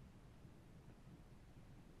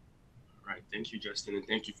 All right, thank you, Justin, and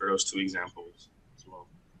thank you for those two examples as well.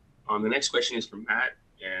 The next question is from Matt.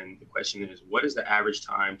 And the question is, what is the average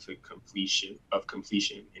time to completion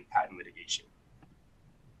in patent litigation?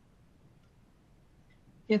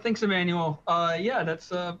 Yeah, thanks, Emmanuel. Yeah,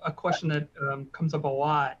 that's a question that comes up a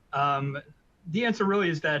lot. The answer really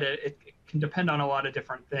is that it can depend on a lot of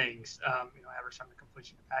different things. Average time to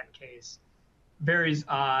completion of a patent case varies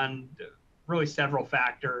on really several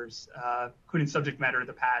factors, including subject matter of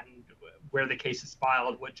the patent, where the case is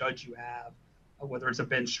filed, what judge you have, whether it's a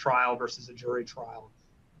bench trial versus a jury trial.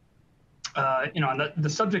 On the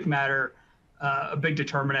subject matter, a big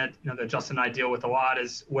determinant, that Justin and I deal with a lot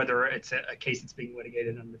is whether it's a case that's being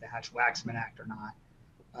litigated under the Hatch-Waxman Act or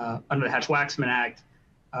not. Under the Hatch-Waxman Act,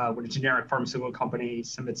 when a generic pharmaceutical company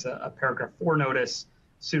submits a paragraph 4 notice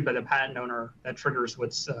sued by the patent owner, that triggers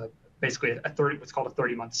what's basically what's called a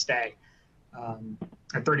 30-month stay. A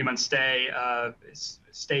 30-month stay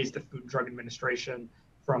stays the Food and Drug Administration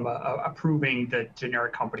from approving the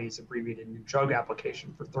generic company's abbreviated new drug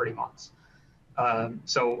application for 30 months.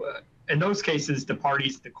 In those cases, the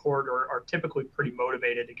parties to the court are typically pretty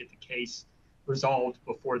motivated to get the case resolved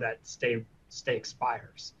before that stay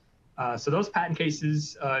expires. So those patent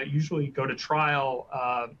cases usually go to trial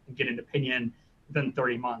and get an opinion within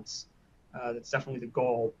 30 months. That's definitely the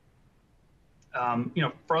goal.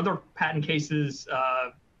 For other patent cases,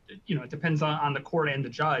 it depends on the court and the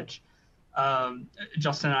judge.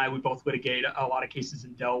 Justin and I, we both litigate a lot of cases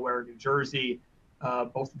in Delaware, New Jersey.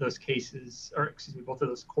 Both of those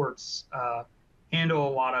courts handle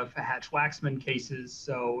a lot of Hatch-Waxman cases.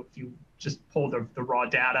 So if you just pull the raw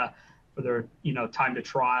data for their time to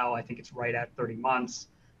trial, I think it's right at 30 months.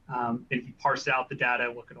 If you parse out the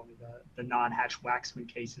data, look at only the non-Hatch-Waxman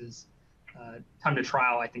cases, time to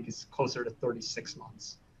trial I think is closer to 36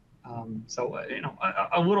 months.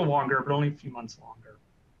 A little longer, but only a few months longer.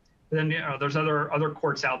 But then there's other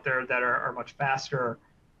courts out there that are much faster.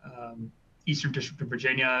 Eastern District of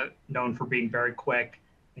Virginia, known for being very quick.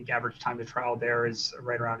 I think average time to trial there is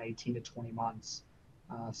right around 18 to 20 months,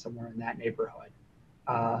 somewhere in that neighborhood.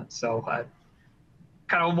 Kind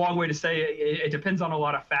of a long way to say it depends on a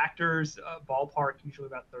lot of factors. Ballpark, usually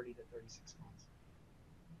about 30 to 36 months.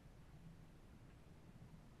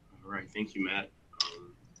 All right, thank you, Matt.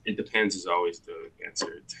 It depends is always the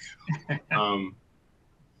answer.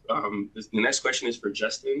 The next question is for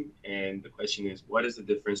Justin, and the question is, what is the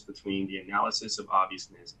difference between the analysis of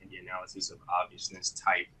obviousness and the analysis of obviousness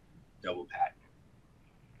type double patent?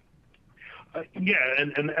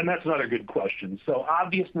 And that's another good question. So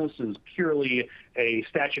obviousness is purely a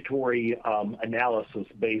statutory analysis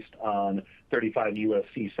based on 35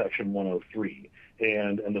 U.S.C. Section 103.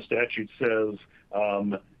 And the statute says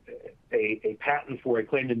a patent for a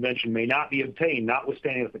claimed invention may not be obtained,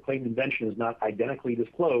 notwithstanding that the claimed invention is not identically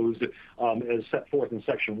disclosed as set forth in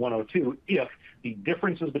Section 102, if the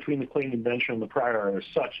differences between the claimed invention and the prior art are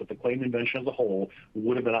such that the claimed invention as a whole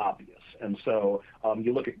would have been obvious. And so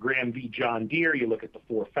you look at Graham v. John Deere, you look at the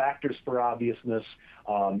 4 factors for obviousness,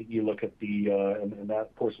 you look at the, and that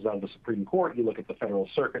of course is out of the Supreme Court, you look at the Federal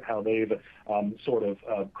Circuit, how they've sort of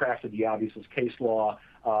crafted the obviousness case law,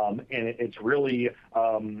 and it's really,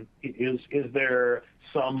 is there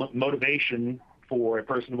some motivation for a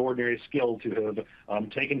person of ordinary skill to have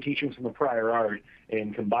taken teachings from the prior art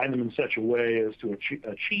and combine them in such a way as to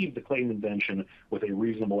achieve the claimed invention with a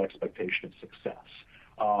reasonable expectation of success.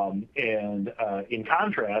 In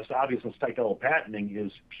contrast, obviousness type double patenting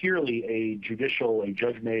is purely a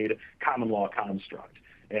judge-made common law construct.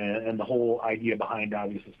 And the whole idea behind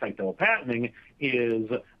obviousness type double patenting is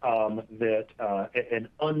that an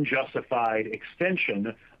unjustified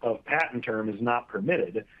extension of patent term is not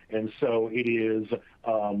permitted. And so it is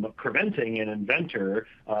preventing an inventor,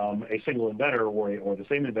 a single inventor or the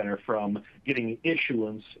same inventor, from getting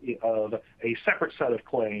issuance of a separate set of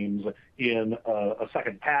claims in a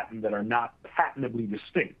second patent that are not patentably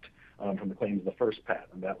distinct from the claims of the first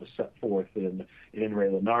patent. That was set forth in Re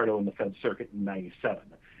Leonardo in the Fed Circuit in '97.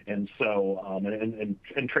 And so,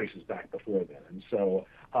 and traces back before then. And so,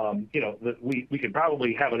 we could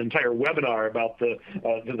probably have an entire webinar about the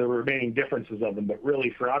remaining differences of them. But really,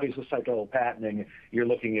 for obviousness type double patenting, you're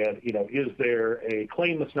looking at, is there a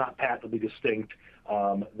claim that's not patently distinct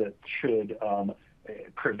that should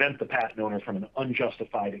prevent the patent owner from an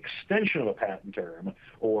unjustified extension of a patent term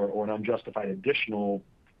or an unjustified additional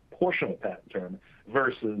portion of a patent term,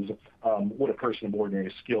 versus would a person of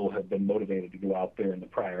ordinary skill have been motivated to go out there in the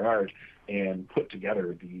prior art and put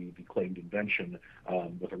together the claimed invention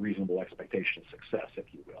with a reasonable expectation of success, if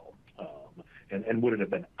you will, and would it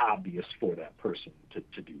have been obvious for that person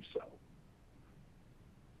to do so?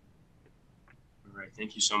 All right,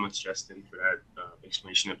 thank you so much, Justin, for that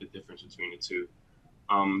explanation of the difference between the two.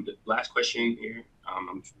 The last question here, I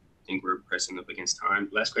think we're pressing up against time.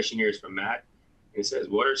 The last question here is from Matt. It says,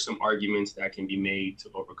 what are some arguments that can be made to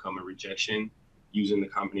overcome a rejection using the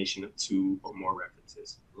combination of 2 or more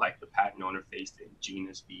references, like the patent owner faced in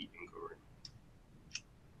Genus v. Ingurin?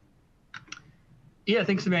 Yeah,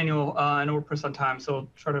 thanks, Emmanuel. I know we're pressed on time, so I'll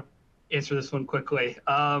try to answer this one quickly.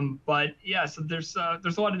 But yeah, so there's a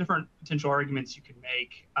lot of different potential arguments you can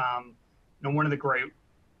make. One of the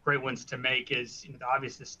great ones to make is, the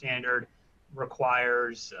obviousness standard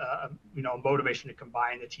requires a motivation to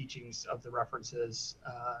combine the teachings of the references,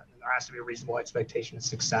 and there has to be a reasonable expectation of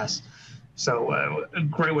success. So a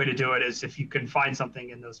great way to do it is if you can find something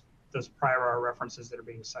in those prior art references that are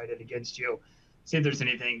being cited against you, see if there's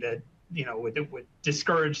anything that would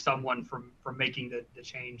discourage someone from making the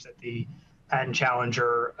change that the patent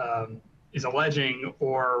challenger is alleging,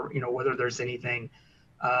 or whether there's anything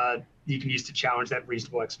you can use to challenge that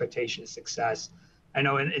reasonable expectation of success. I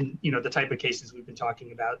know in the type of cases we've been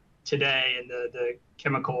talking about today in the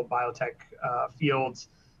chemical biotech fields,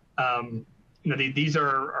 these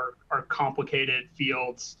are complicated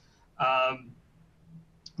fields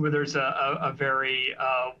where there's a very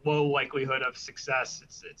low likelihood of success.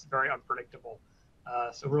 It's very unpredictable.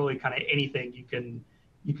 So really, kind of anything you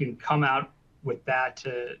can come out with that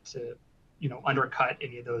to undercut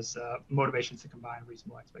any of those motivations to combine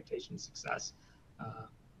reasonable expectation of success.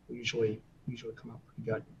 We usually come out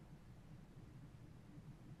pretty good.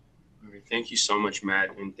 All right, thank you so much,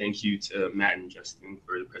 Matt, and thank you to Matt and Justin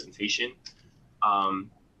for the presentation.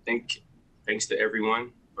 Thanks to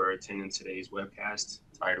everyone for attending today's webcast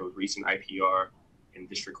titled Recent IPR and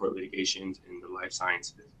District Court Litigations in the Life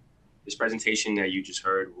Sciences. This presentation that you just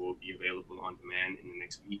heard will be available on demand in the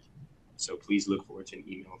next week, so please look forward to an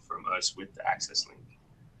email from us with the access link.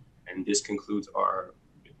 And this concludes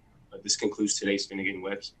today's Finnegan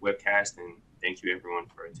webcast, and thank you everyone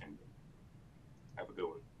for attending. Have a good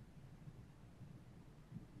one.